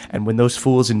 And when those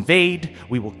fools invade,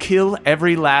 we will kill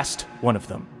every last one of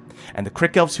them. And the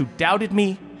Crick Elves who doubted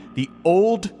me, the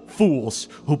old fools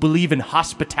who believe in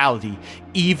hospitality,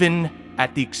 even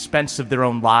at the expense of their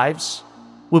own lives,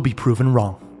 will be proven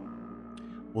wrong.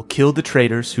 We'll kill the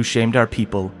traitors who shamed our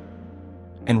people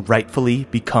and rightfully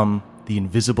become the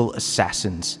invisible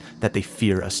assassins that they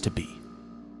fear us to be.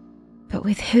 But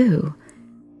with who?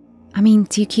 I mean,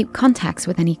 do you keep contacts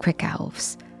with any Crick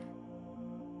Elves?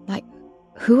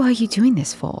 who are you doing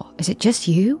this for? Is it just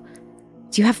you?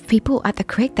 Do you have people at the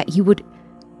creek that you would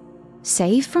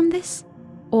save from this?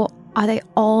 Or are they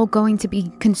all going to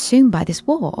be consumed by this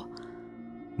war?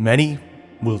 Many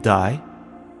will die,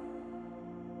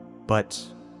 but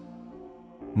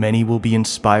many will be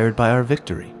inspired by our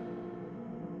victory.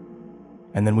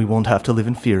 And then we won't have to live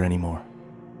in fear anymore.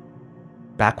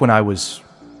 Back when I was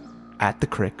at the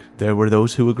crick, there were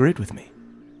those who agreed with me.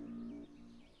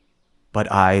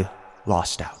 But I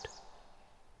lost out.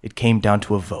 It came down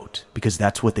to a vote, because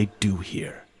that's what they do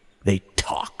here. They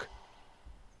talk.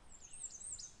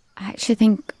 I actually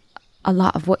think a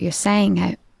lot of what you're saying,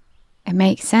 it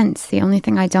makes sense. The only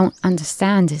thing I don't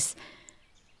understand is,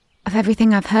 of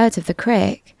everything I've heard of the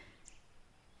crick,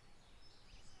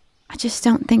 I just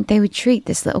don't think they would treat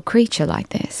this little creature like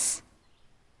this.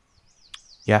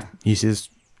 Yeah, he sees this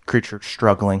creature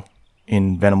struggling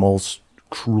in Venimol's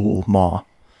cruel maw.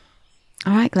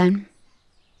 All right, Glenn.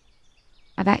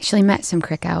 I've actually met some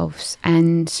crick elves,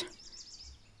 and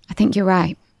I think you're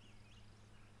right.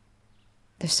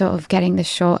 They're sort of getting the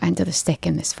short end of the stick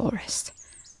in this forest.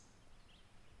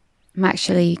 I'm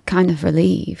actually kind of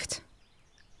relieved.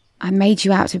 I made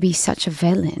you out to be such a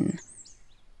villain.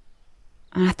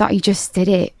 And I thought you just did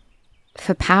it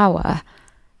for power.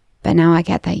 But now I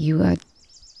get that you were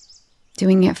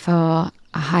doing it for a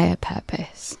higher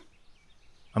purpose.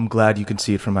 I'm glad you can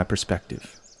see it from my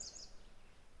perspective.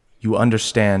 You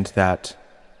understand that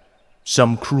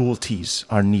some cruelties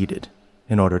are needed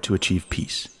in order to achieve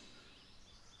peace.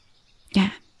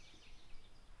 Yeah.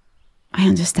 I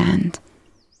understand.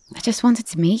 I just wanted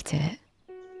to meet it.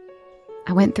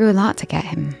 I went through a lot to get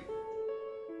him.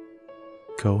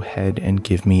 Go ahead and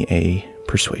give me a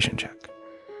persuasion check.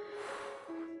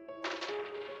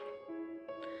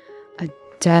 A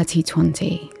dirty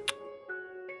 20.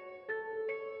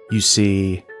 You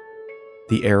see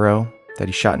the arrow that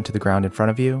he shot into the ground in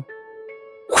front of you.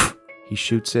 He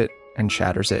shoots it and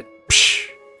shatters it.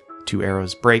 2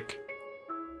 arrows break,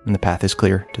 and the path is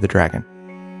clear to the dragon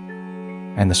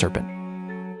and the serpent.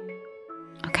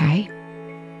 Okay.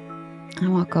 I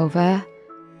walk over.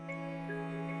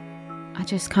 I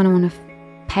just kind of want to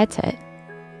pet it.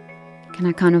 Can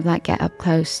I kind of like get up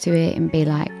close to it and be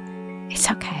like,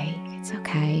 it's okay, it's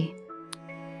okay.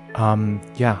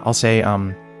 Yeah, I'll say,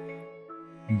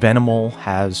 Venimol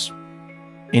has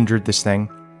injured this thing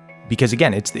because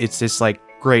again, it's this like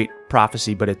great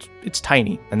prophecy, but it's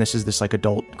tiny, and this is this like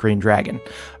adult green dragon.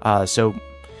 So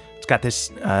it's got this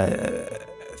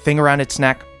thing around its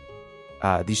neck,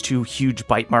 these 2 huge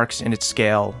bite marks in its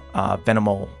scale.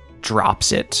 Venimol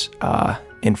drops it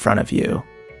in front of you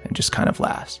and just kind of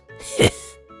laughs.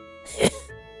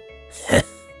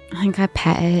 I think I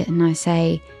pet it and I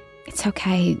say, it's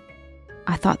okay.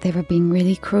 I thought they were being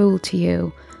really cruel to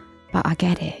you, but I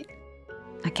get it.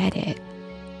 I get it.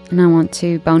 And I want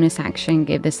to bonus action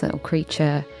give this little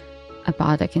creature a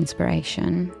bardic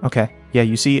inspiration. Okay. Yeah,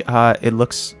 you see it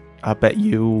looks up at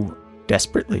you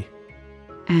desperately.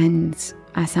 And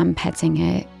as I'm petting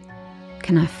it,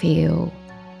 can I feel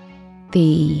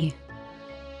the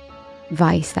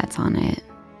vice that's on it?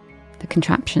 The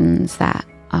contraptions that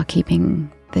are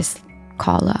keeping this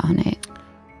collar on it?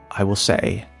 I will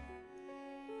say,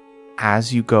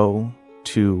 as you go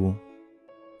to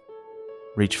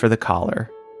reach for the collar,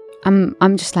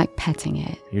 I'm just like petting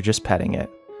it. You're just petting it.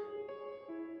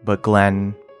 But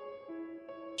Glenn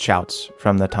shouts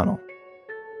from the tunnel.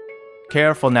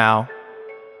 Careful now.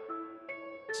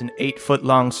 It's an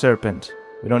 8-foot-long serpent.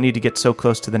 We don't need to get so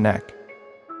close to the neck.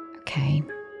 Okay.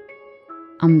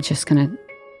 I'm just gonna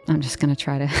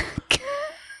try to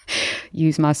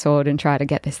use my sword and try to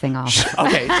get this thing off.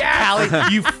 Okay,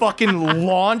 Callie, you fucking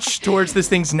launch towards this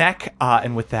thing's neck,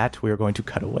 and with that, we are going to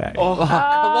cut away. Oh, come on.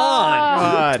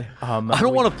 God. I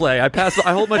don't want to play.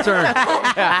 I hold my turn.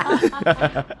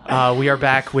 We are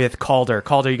back with Calder.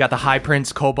 Calder, you got the High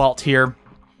Prince Cobalt here,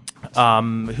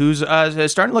 who's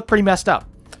starting to look pretty messed up.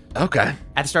 Okay.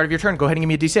 At the start of your turn, go ahead and give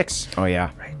me a d6. Oh,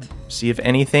 yeah. Right. See if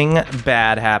anything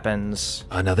bad happens.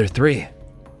 Another 3.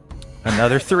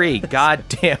 Another 3. God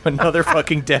damn, another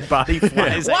fucking dead body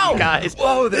flies at you guys.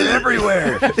 Whoa, they're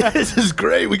everywhere. This is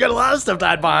great. We got a lot of stuff to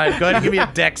hide behind. Go ahead and give me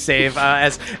a dex save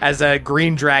as a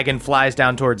green dragon flies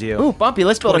down towards you. Ooh, Bumpy,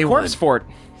 let's build 21. a corpse fort.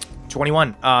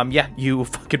 21. Yeah, you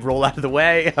fucking roll out of the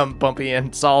way. Bumpy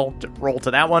and Saul roll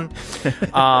to that one.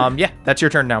 Yeah, that's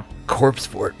your turn now. Corpse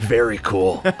fort, very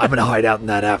cool. I'm gonna hide out in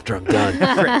that after I'm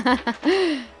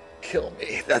done. Kill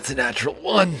me. That's a natural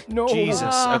 1. No.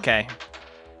 Jesus. Okay.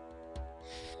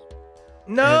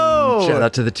 No. And shout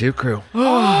out to the 2 crew.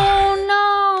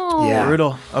 Oh no! Yeah.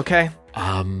 Brutal. Okay.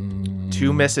 2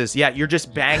 2 misses. Yeah, you're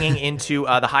just banging into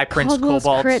the High Prince Caldwell's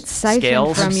Cobalt crit siphoned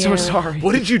scales. from I'm you. so sorry.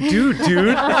 What did you do,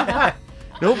 dude?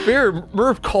 No fair.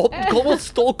 Murph, Cobalt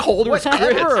stole Calder's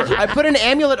Whatever. crits. I put an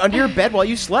amulet under your bed while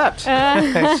you slept.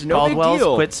 It's no big Caldwell's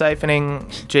deal. quit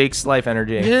siphoning Jake's life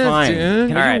energy. Yeah, Fine. dude.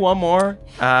 Can I All do right. one more?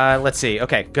 Let's see.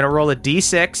 Okay, gonna roll a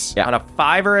d6. Yeah. On a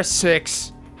 5 or a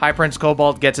 6, High Prince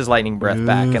Cobalt gets his lightning breath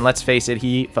back. And let's face it,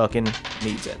 he fucking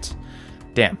needs it.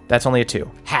 Damn, that's only a 2.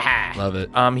 Love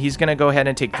it. He's gonna go ahead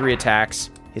and take 3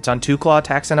 attacks. It's on 2 claw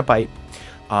attacks and a bite.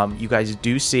 You guys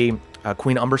do see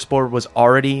Queen Umberspore was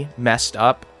already messed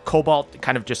up. Cobalt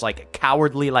kind of just like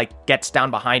cowardly, like gets down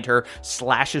behind her,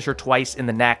 slashes her twice in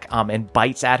the neck, and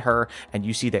bites at her. And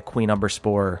you see that Queen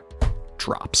Umberspore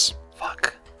drops.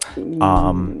 Fuck.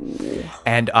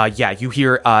 And yeah, you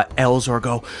hear Elzor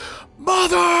go,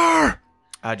 "Mother!"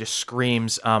 Just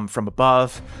screams from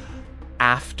above.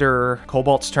 After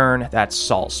Cobalt's turn, that's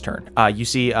Saul's turn. You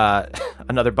see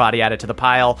another body added to the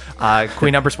pile.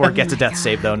 Queen Umberspore gets a death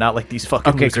save, though, not like these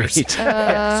fucking losers. great.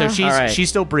 Yeah, so she's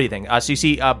still breathing. So you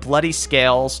see bloody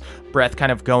scales, breath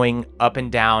kind of going up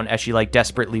and down as she like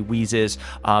desperately wheezes,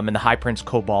 and the High Prince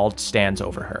Cobalt stands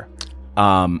over her.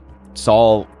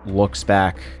 Saul looks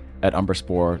back at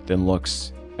Umberspore, then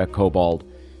looks at Cobalt,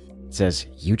 says,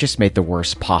 "You just made the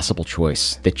worst possible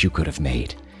choice that you could have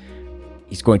made."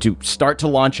 He's going to start to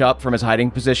launch up from his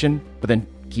hiding position, but then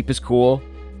keep his cool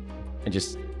and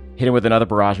just hit him with another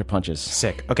barrage of punches.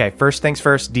 Sick. Okay, first things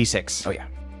first, D6. Oh, yeah.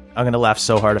 I'm gonna laugh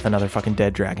so hard if another fucking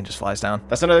dead dragon just flies down.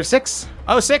 That's another 6.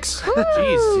 Oh, 6.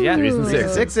 Jeez, yeah. 3s and 6s.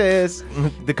 Sixes.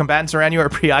 The combatants around you are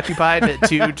preoccupied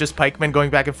to just pikemen going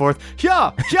back and forth.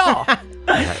 Yeah.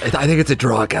 I think it's a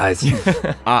draw, guys.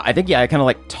 I think, I kind of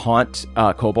like taunt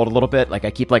Cobalt a little bit. Like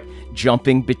I keep like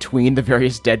jumping between the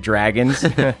various dead dragons.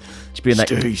 Just being like,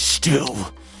 Stay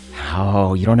still.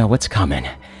 "Oh, you don't know what's coming."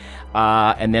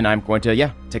 And then I'm going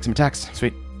to, take some attacks.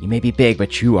 Sweet. You may be big,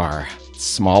 but you are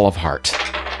small of heart.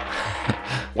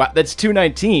 Wow, that's 2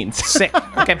 19s. Sick.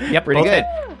 Okay. Yep. Pretty both good.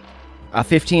 hit.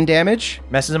 15 damage.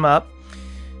 Messes him up.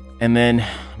 And then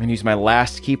I'm going to use my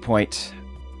last key point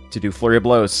to do Flurry of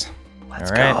Blows.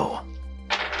 Let's go.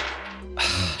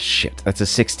 Shit, that's a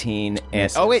 16. And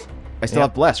Misses. oh, wait. I still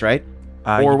have Bless, right?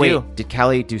 You wait, do. did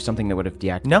Callie do something that would have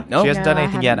deactivated? No, she hasn't done No, I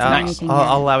anything yet. haven't done anything yet.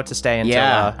 I'll allow it to stay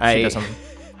until she does something.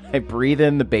 I breathe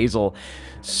in the basil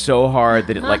so hard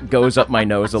that it like goes up my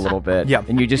nose a little bit. Yeah.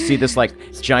 And you just see this like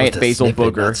giant basil Sniff it,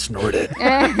 not booger. snort it.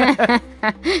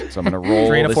 So I'm gonna roll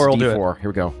 3 and a this 4 will do D4. Here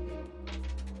we go.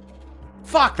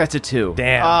 Fuck, that's a 2.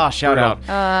 Damn. Ah, shout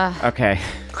Brutal. out. Okay.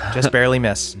 Just barely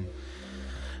miss.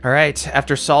 All right.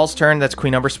 After Saul's turn, that's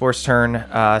Queen Umberspore's turn.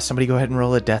 Somebody go ahead and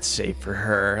roll a death save for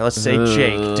her. Let's say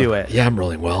Jake. Do it. Yeah, I'm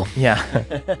rolling well. Yeah.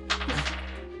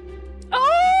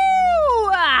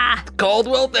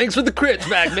 Caldwell, thanks for the crits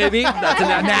back, baby. That's a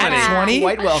nat 20. 20?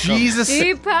 Quite welcome. Jesus.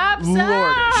 She pops Lord.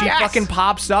 up. She fucking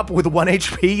pops up with 1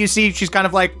 HP. You see, she's kind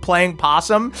of like playing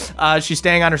possum. She's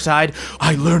staying on her side.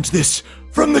 I learned this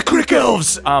from the Crick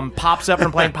Elves. Pops up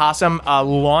from playing possum,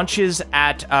 launches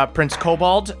at Prince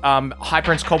Cobalt. High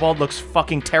Prince Cobalt looks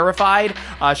fucking terrified.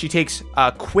 She takes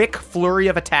a quick flurry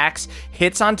of attacks,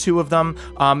 hits on 2 of them,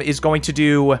 is going to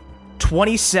do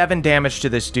 27 damage to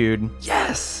this dude.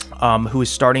 Yes. Who is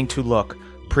starting to look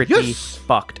pretty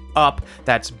fucked up.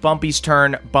 That's Bumpy's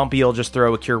turn. Bumpy will just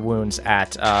throw a Cure Wounds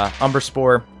at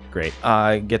Umberspore. Great.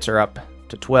 Gets her up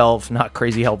to 12. Not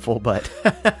crazy helpful, but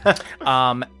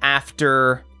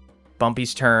after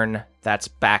Bumpy's turn, that's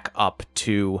back up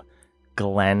to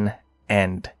Glenn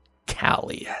and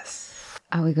Callie. Yes.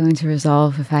 Are we going to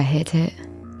resolve if I hit it?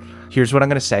 Here's what I'm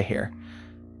going to say here.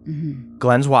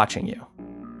 Glenn's watching you.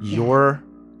 You're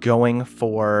going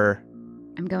for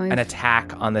I'm going an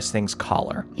attack on this thing's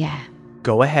collar. Yeah.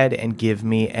 Go ahead and give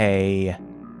me a...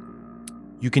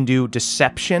 You can do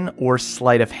deception or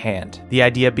sleight of hand. The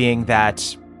idea being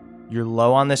that you're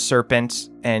low on this serpent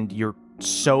and you're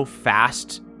so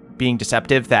fast being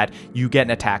deceptive that you get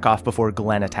an attack off before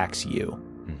Glenn attacks you.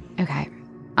 Okay.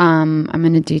 I'm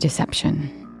going to do deception.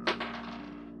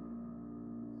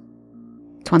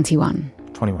 21.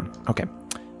 21. Okay.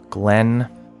 Glenn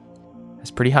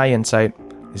has pretty high insight,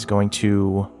 is going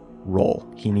to roll.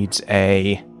 He needs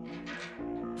a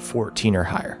 14 or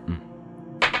higher.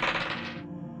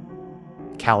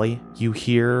 Callie, you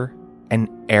hear an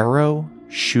arrow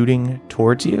shooting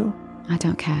towards you, I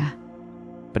don't care.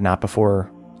 but not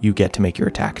before you get to make your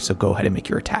attack. So go ahead and make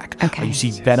your attack. Okay. You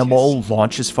see Venomal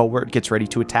launches forward, gets ready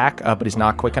to attack, but is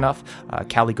not quick enough.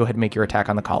 Callie, go ahead and make your attack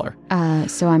on the collar.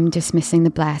 So I'm dismissing the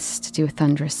bless to do a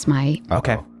thunderous smite.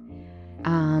 Okay.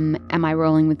 Am I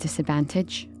rolling with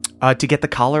disadvantage? To get the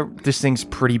collar, this thing's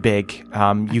pretty big.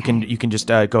 You can just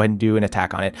go ahead and do an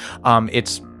attack on it.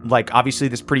 It's like obviously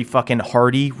this pretty fucking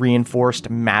hardy, reinforced,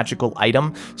 magical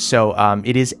item. So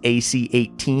it is AC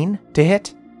 18 to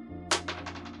hit.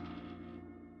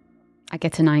 I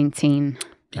get to 19.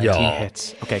 19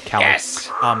 hits. Okay, Callie. Yes.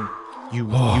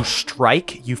 You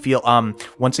strike. You feel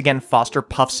once again Foster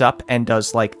puffs up and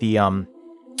does like the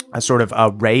a sort of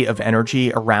a ray of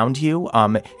energy around you.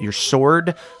 Your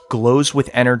sword glows with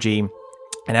energy.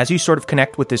 And as you sort of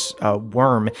connect with this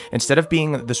worm, instead of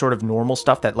being the sort of normal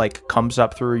stuff that like comes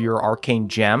up through your arcane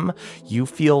gem, you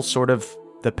feel sort of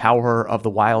the power of the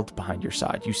wild behind your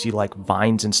side. You see like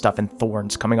vines and stuff and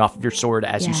thorns coming off of your sword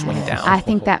as you swing down. I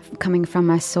think that coming from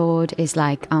my sword is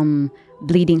like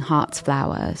bleeding heart's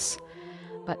flowers.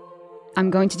 But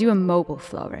I'm going to do a mobile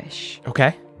flourish.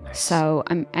 Okay. So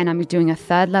I'm doing a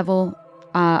 3rd level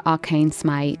arcane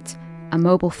smite, a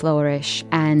mobile flourish,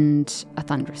 and a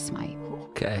thunderous smite.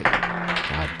 Okay.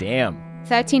 God damn.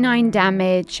 39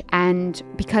 damage, and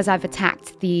because I've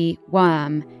attacked the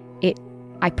worm,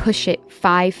 I push it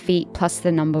 5 feet plus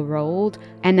the number rolled,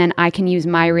 and then I can use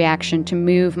my reaction to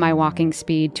move my walking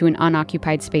speed to an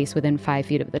unoccupied space within 5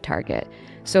 feet of the target.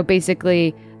 So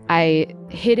basically, I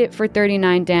hit it for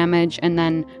 39 damage and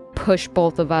then push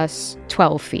both of us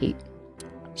 12 feet.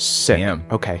 Sick. Damn.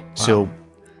 Okay. Wow. So,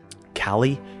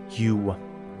 Callie, you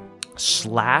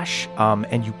slash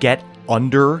and you get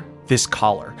under this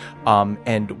collar,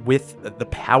 and with the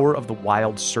power of the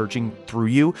wild surging through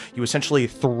you, you essentially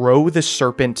throw the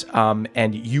serpent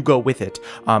and you go with it.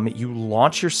 You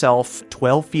launch yourself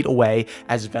 12 feet away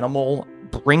as Venomal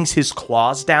brings his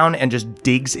claws down and just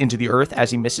digs into the earth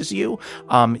as he misses you.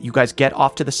 You guys get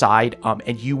off to the side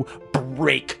and you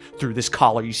break through this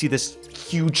collar. You see this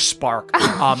huge spark.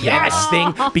 And this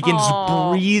thing begins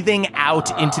breathing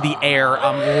out into the air,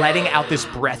 letting out this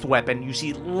breath weapon. You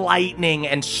see lightning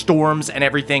and storms and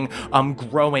everything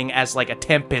growing as like a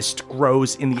tempest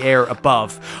grows in the air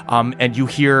above. And you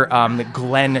hear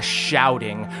Glenn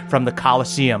shouting from the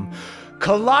Colosseum,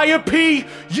 "Calliope,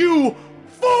 you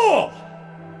fool!"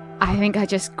 I think I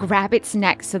just grab its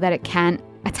neck so that it can't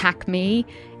attack me,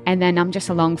 and then I'm just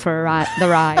along for the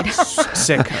ride.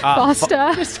 Sick.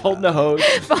 Foster. Just holding the hose.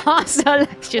 Foster,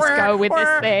 let's just go with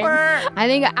this thing. I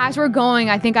think as we're going,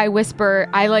 I think I whisper,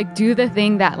 I like do the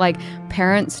thing that like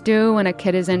parents do when a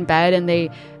kid is in bed and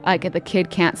they like the kid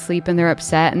can't sleep and they're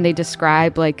upset and they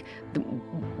describe like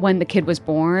when the kid was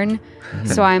born.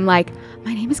 So I'm like,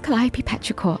 "My name is Calliope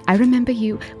Petrichor. I remember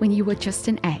you when you were just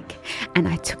an egg. And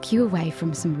I took you away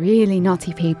from some really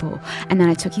naughty people. And then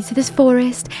I took you to this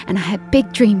forest and I had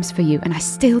big dreams for you. And I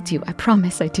still do. I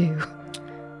promise I do."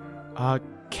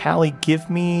 Callie, give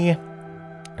me...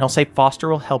 And I'll say Foster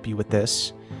will help you with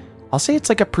this. I'll say it's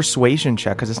like a persuasion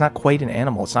check because it's not quite an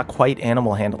animal. It's not quite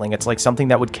animal handling. It's like something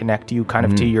that would connect you kind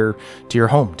of to your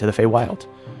home, to the Feywild.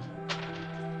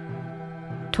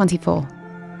 24.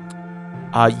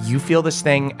 You feel this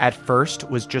thing at first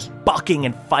was just bucking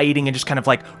and fighting and just kind of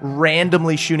like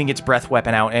randomly shooting its breath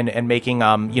weapon out and making,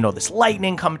 this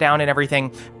lightning come down and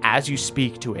everything. As you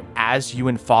speak to it, as you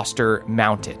and Foster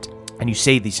mount it and you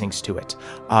say these things to it,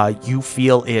 you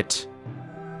feel it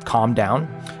calm down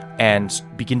and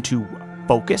begin to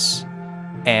focus.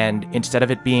 And instead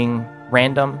of it being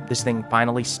random, this thing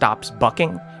finally stops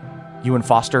bucking. You and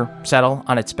Foster settle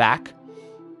on its back,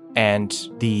 and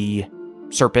the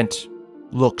serpent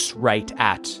looks right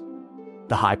at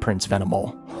the High Prince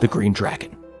Venomal, the Green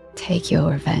Dragon. Take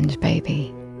your revenge,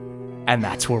 baby. And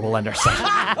that's where we'll end our session.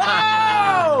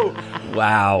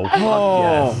 Wow.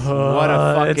 Oh, what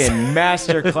a fucking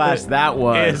masterclass that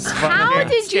was. How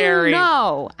did you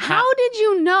know? How did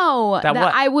you know that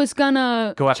I was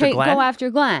gonna go after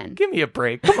Glenn? Give me a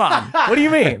break. Come on. What do you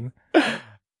mean?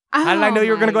 How did I know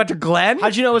you were going to go after Glenn?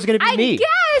 How'd you know it was going to be me? I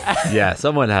guess. Yeah,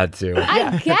 someone had to.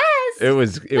 I guess. It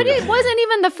wasn't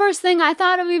even the first thing I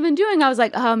thought of even doing. I was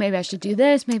like, oh, maybe I should do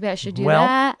this. Maybe I should do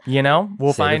that.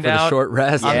 We'll find out. The short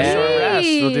rest. On the short rest.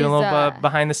 We'll do a little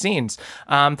behind the scenes.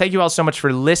 Thank you all so much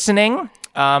for listening.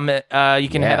 You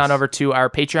can head on over to our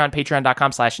Patreon,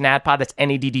 patreon.com/NADPOD. That's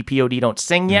NADDPOD. Don't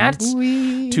sing yet.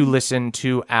 To listen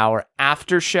to our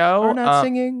after show. We're not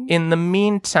singing. In the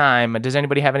meantime, does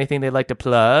anybody have anything they'd like to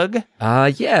plug?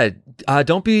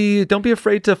 Don't be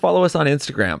afraid to follow us on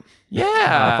Instagram.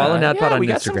 Yeah. Follow NADPOD on we Instagram.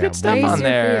 got some good stuff on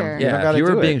there. Yeah, if you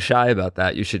were being shy about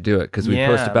that, you should do it because we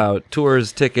post about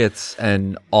tours, tickets,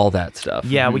 and all that stuff.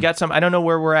 Yeah, we got some. I don't know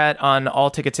where we're at on all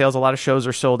ticket sales. A lot of shows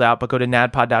are sold out, but go to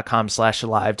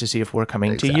nadpod.com/live to see if we're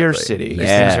coming to your city.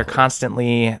 Yeah.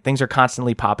 Things are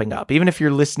constantly popping up. Even if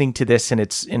you're listening to this and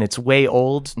it's way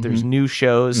old, there's new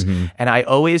shows, and I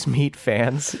always meet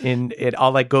fans in it.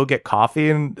 I'll like go get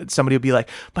coffee, and somebody will be like,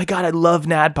 "My God, I love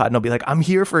NADPOD," and I'll be like, "I'm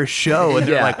here for a show," and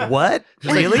they're like, "What?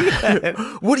 Really?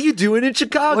 What are you doing in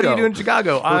Chicago? What are you doing in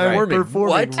Chicago? I'm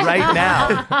performing right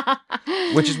now."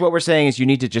 Which is what we're saying is you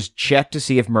need to just check to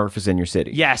see if Murph is in your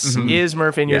city. Yes, is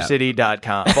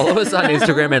MurphInYourCity.com. Follow us on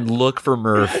Instagram and look for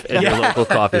Murph at your local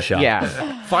coffee shop.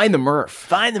 Yeah. Find the Murph.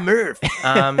 Find the Murph.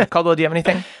 Caldwell, do you have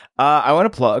anything? I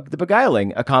want to plug The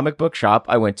Beguiling, a comic book shop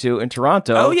I went to in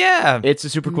Toronto. Oh, yeah. It's a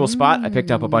super cool spot. I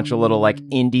picked up a bunch of little like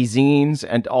indie zines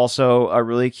and also a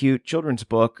really cute children's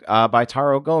book by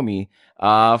Taro Gomi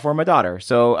for my daughter.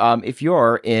 So if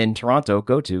you're in Toronto,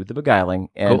 go to The Beguiling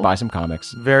and buy some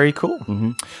comics. Very cool.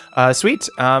 Sweet.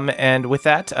 And with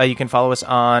that, you can follow us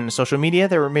on social media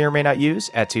that we may or may not use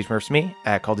at CSmurfsMe,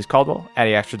 at Caldy's Caldwell, at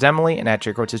Extras Emily, and at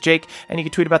Jake Roach is Jake. And you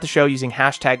can tweet about the show using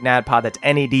hashtag NADPOD. That's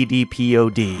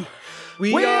NADDPOD.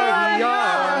 We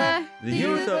are the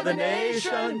youth of the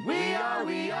nation. We are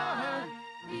the youth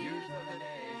of the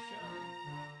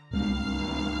nation.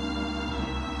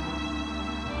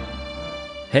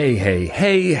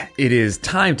 Hey, it is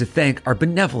time to thank our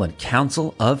benevolent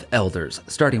Council of Elders,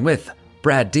 starting with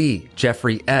Brad D,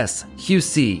 Jeffrey S, Hugh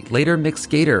C, Later Mix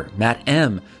Gator, Matt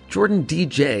M, Jordan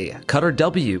DJ, Cutter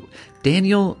W,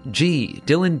 Daniel G,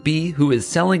 Dylan B, who is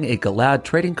selling a Galad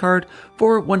trading card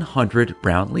for 100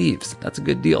 brown leaves. That's a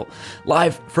good deal.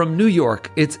 Live from New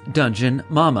York, it's Dungeon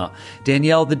Mama,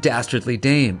 Danielle the Dastardly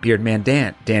Dame, Beardman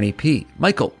Dan, Danny P,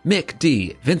 Michael, Mick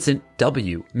D, Vincent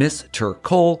W, Miss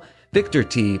Cole, Victor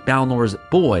T, Balnor's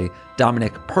Boy,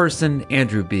 Dominic Person,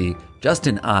 Andrew B,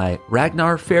 Justin I,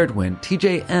 Ragnar Fairdwin,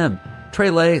 TJ M,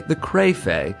 Trele the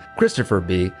Crayfay, Christopher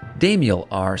B, Damiel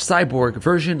R, Cyborg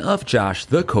version of Josh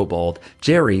the Kobold,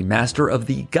 Jerry, Master of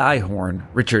the Guy Horn,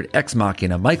 Richard X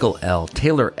Machina, Michael L,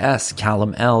 Taylor S,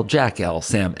 Callum L, Jack L,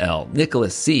 Sam L,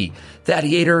 Nicholas C,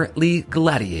 Thadiator, Lee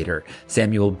Gladiator,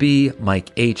 Samuel B, Mike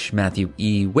H, Matthew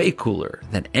E, Way Cooler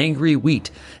Than Angry Wheat,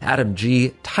 Adam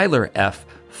G, Tyler F,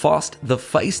 Faust the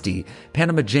Feisty,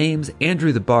 Panama James,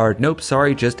 Andrew the Bard, nope,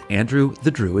 sorry, just Andrew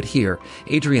the Druid here,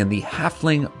 Adrian the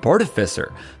Halfling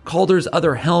Bartificer, Calder's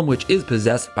Other Helm, which is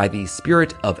possessed by the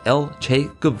spirit of El Che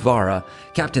Guevara,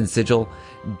 Captain Sigil,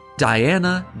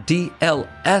 Diana DLS,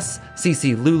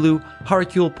 CC Lulu,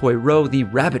 Hercule Poirot, the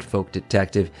Rabbit Folk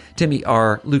Detective, Timmy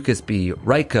R, Lucas B,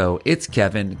 Ryko, It's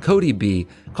Kevin, Cody B,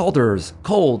 Calder's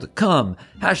Cold Come,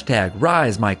 hashtag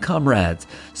Rise My Comrades,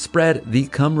 Spread the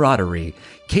Camaraderie,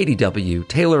 Katie W,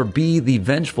 Taylor B, the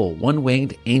Vengeful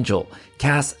One-Winged Angel,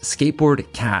 Cass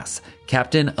Skateboard Cass,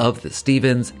 Captain of the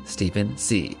Stevens, Stephen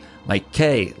C, Mike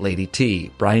K, Lady T,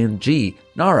 Brian G,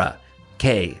 Nara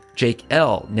K, Jake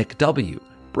L, Nick W,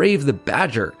 Brave the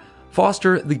Badger,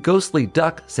 Foster the Ghostly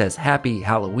Duck says Happy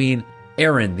Halloween,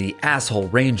 Aaron the Asshole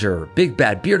Ranger, Big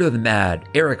Bad Beard of the Mad,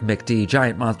 Eric McD,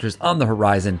 Giant Monsters on the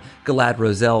Horizon, Galad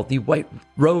Roselle, the White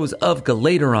Rose of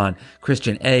Galateron,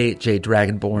 Christian A, J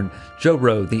Dragonborn, Joe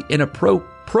Rowe, the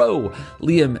Pro,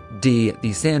 Liam D,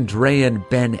 the Sandrayan,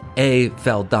 Ben A,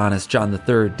 Valdonis, John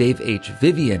III, Dave H,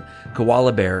 Vivian,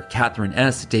 Koala Bear, Catherine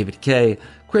S, David K,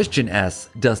 Christian S,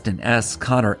 Dustin S,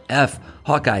 Connor F,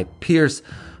 Hawkeye Pierce,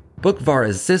 Bookvar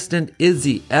assistant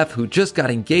Izzy F, who just got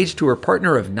engaged to her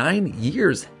partner of 9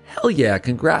 years. Hell yeah,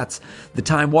 congrats. The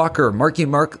Time Walker, Marky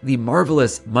Mark, the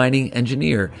Marvelous Mining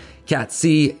Engineer, Cat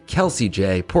C, Kelsey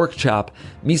J, Pork Chop,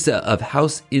 Misa of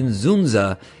House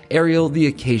Inzunza, Ariel the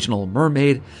Occasional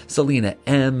Mermaid, Selena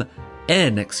M,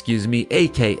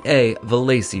 aka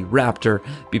Valacy Raptor,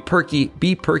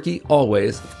 Be Perky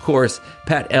always, of course,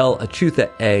 Pat L, Achutha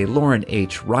A, Lauren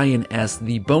H, Ryan S,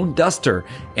 the Bone Duster,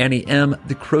 Annie M,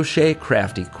 the Crochet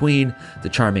Crafty Queen, the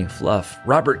Charming Fluff,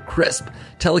 Robert Crisp,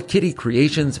 Telekitty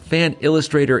Creations, Fan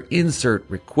Illustrator Insert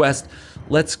Request.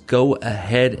 Let's go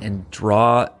ahead and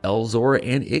draw Elzor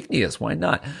and Igneous. Why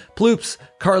not? Ploops,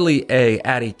 Carly A,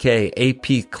 Addie K,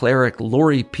 AP Cleric,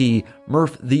 Lori P,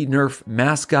 Murph the Nerf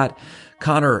Mascot,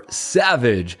 Connor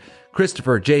Savage,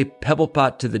 Christopher J.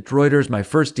 Pebblepot to the Droiders, my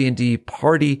first D&D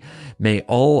party. May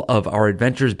all of our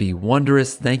adventures be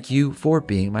wondrous. Thank you for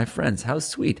being my friends. How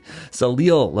sweet.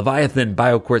 Salil, Leviathan,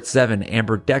 BioQuart 7,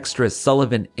 Amber Dextrous,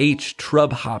 Sullivan H,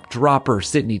 Trub Hop Dropper,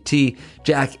 Sydney T,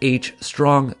 Jack H,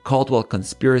 Strong, Caldwell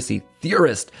Conspiracy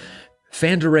Theorist,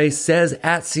 Fanderay says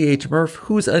at CH Murph,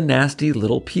 who's a nasty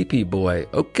little pee-pee boy.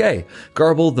 Okay.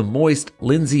 Garble the Moist,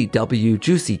 Lindsay W,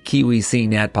 Juicy Kiwi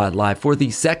seeing NADPOD live for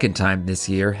the second time this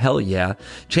year. Hell yeah.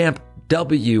 Champ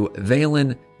W,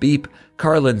 Valen, Beep,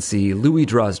 Carlin C, Louis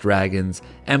Draws Dragons,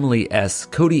 Emily S,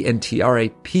 Cody and Tiare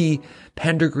P,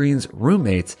 Pendergreen's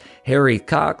roommates, Harry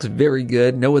Cox, very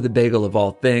good, Noah the Bagel of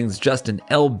all things, Justin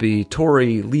LB,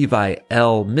 Tori, Levi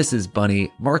L, Mrs.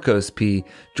 Bunny, Marcos P,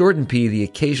 Jordan P, the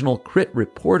occasional crit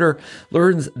reporter,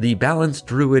 Learns the Balanced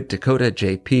Druid, Dakota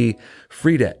JP,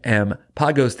 Frida M,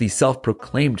 Pagos the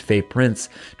self-proclaimed Fey Prince,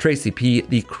 Tracy P,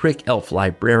 the Crick Elf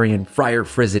Librarian, Friar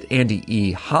Frizzit, Andy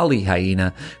E, Holly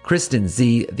Hyena, Kristen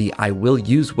Z, the I Will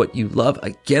Use What You Love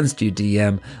Against You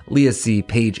DM, Leah C,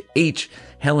 Paige H,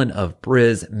 Helen of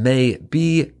Briz, May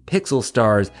B, Pixel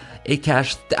Stars,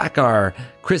 Akash Thakar,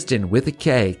 Kristen with a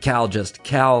K, Cal Just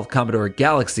Cal, Commodore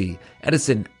Galaxy,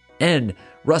 Edison N,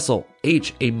 Russell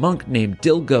H, a monk named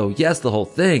Dilgo, yes, the whole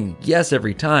thing, yes,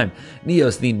 every time,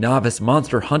 Neos, the novice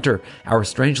monster hunter, our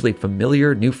strangely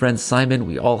familiar new friend Simon,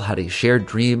 we all had a shared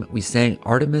dream, we sang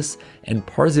Artemis and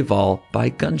Parzival by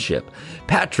Gunship,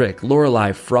 Patrick,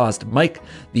 Lorelei, Frost, Mike,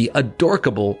 the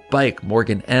adorkable Bike,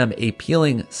 Morgan M, a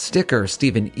peeling sticker,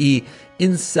 Stephen E,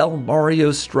 Incel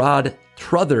Mario Strad,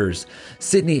 Truthers,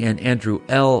 Sydney and Andrew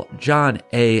L, John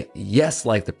A, yes,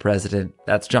 like the president,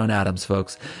 that's John Adams,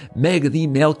 folks, Meg, the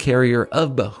mail carrier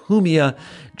of Bohemia,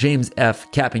 James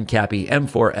F, Cap'n Cappy,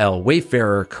 M4L,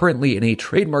 Wayfarer, currently in a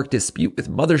trademark dispute with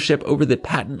Mothership over the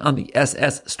patent on the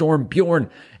SS Storm Bjorn,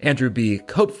 Andrew B,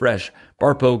 Cope Fresh,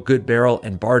 Barpo, Good Barrel,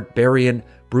 and Barbarian,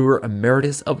 Brewer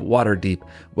Emeritus of Waterdeep,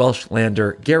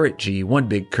 Welshlander, Garrett G, One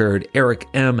Big Curd, Eric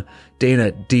M,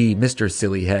 Dana D, Mr.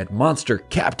 Sillyhead, Monster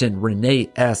Captain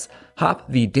Renee S, Hop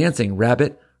the Dancing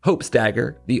Rabbit, Hope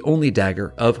Stagger, the only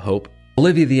dagger of hope,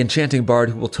 Olivia the Enchanting Bard,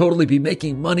 who will totally be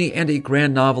making money, and a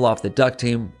grand novel off the Duck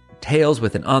Team, Tales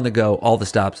with an on-the-go, all the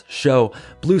stops show,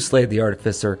 Blue Slade the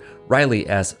Artificer, Riley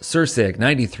S, Sursig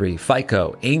 93,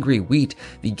 FICO, Angry Wheat,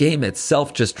 the game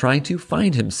itself just trying to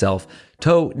find himself,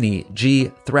 Tony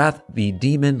G, Thrath the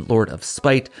Demon, Lord of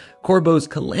Spite, Corbo's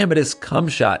Calamitous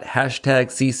Cumshot, hashtag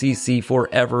CCC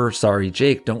forever, sorry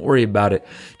Jake, don't worry about it,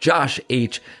 Josh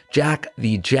H, Jack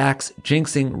the Jax,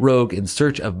 Jinxing Rogue in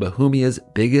search of Bohemia's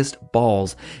biggest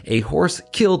balls, a horse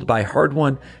killed by Hard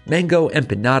One, Mango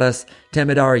Empanadas,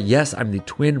 Temidar, yes, I'm the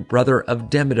twin brother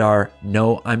of Demidar,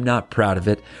 no, I'm not proud of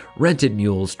it, Rented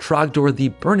Mules, Trogdor the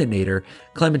Burninator,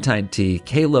 Clementine T,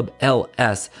 Caleb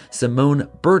L.S., Simone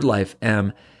Birdlife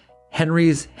M,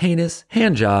 Henry's Heinous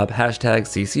Handjob, hashtag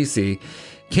CCC,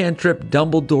 Cantrip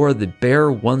Dumbledore, the bear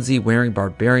onesie wearing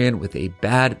barbarian with a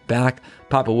bad back,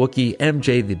 Papa Wookie,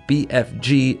 MJ the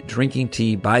BFG, drinking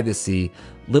tea by the sea,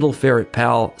 Little Ferret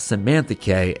Pal, Samantha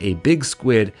K, a big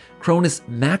squid, Cronus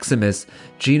Maximus,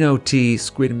 Gino T,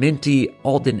 Squid Minty,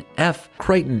 Alden F,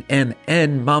 Crichton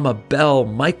MN, Mama Bell,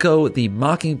 Myko the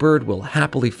Mockingbird will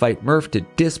happily fight Murph to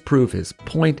disprove his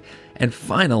point, and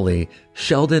finally,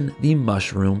 Sheldon the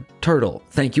Mushroom Turtle.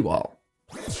 Thank you all.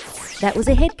 That was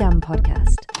a HeadGum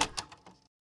podcast.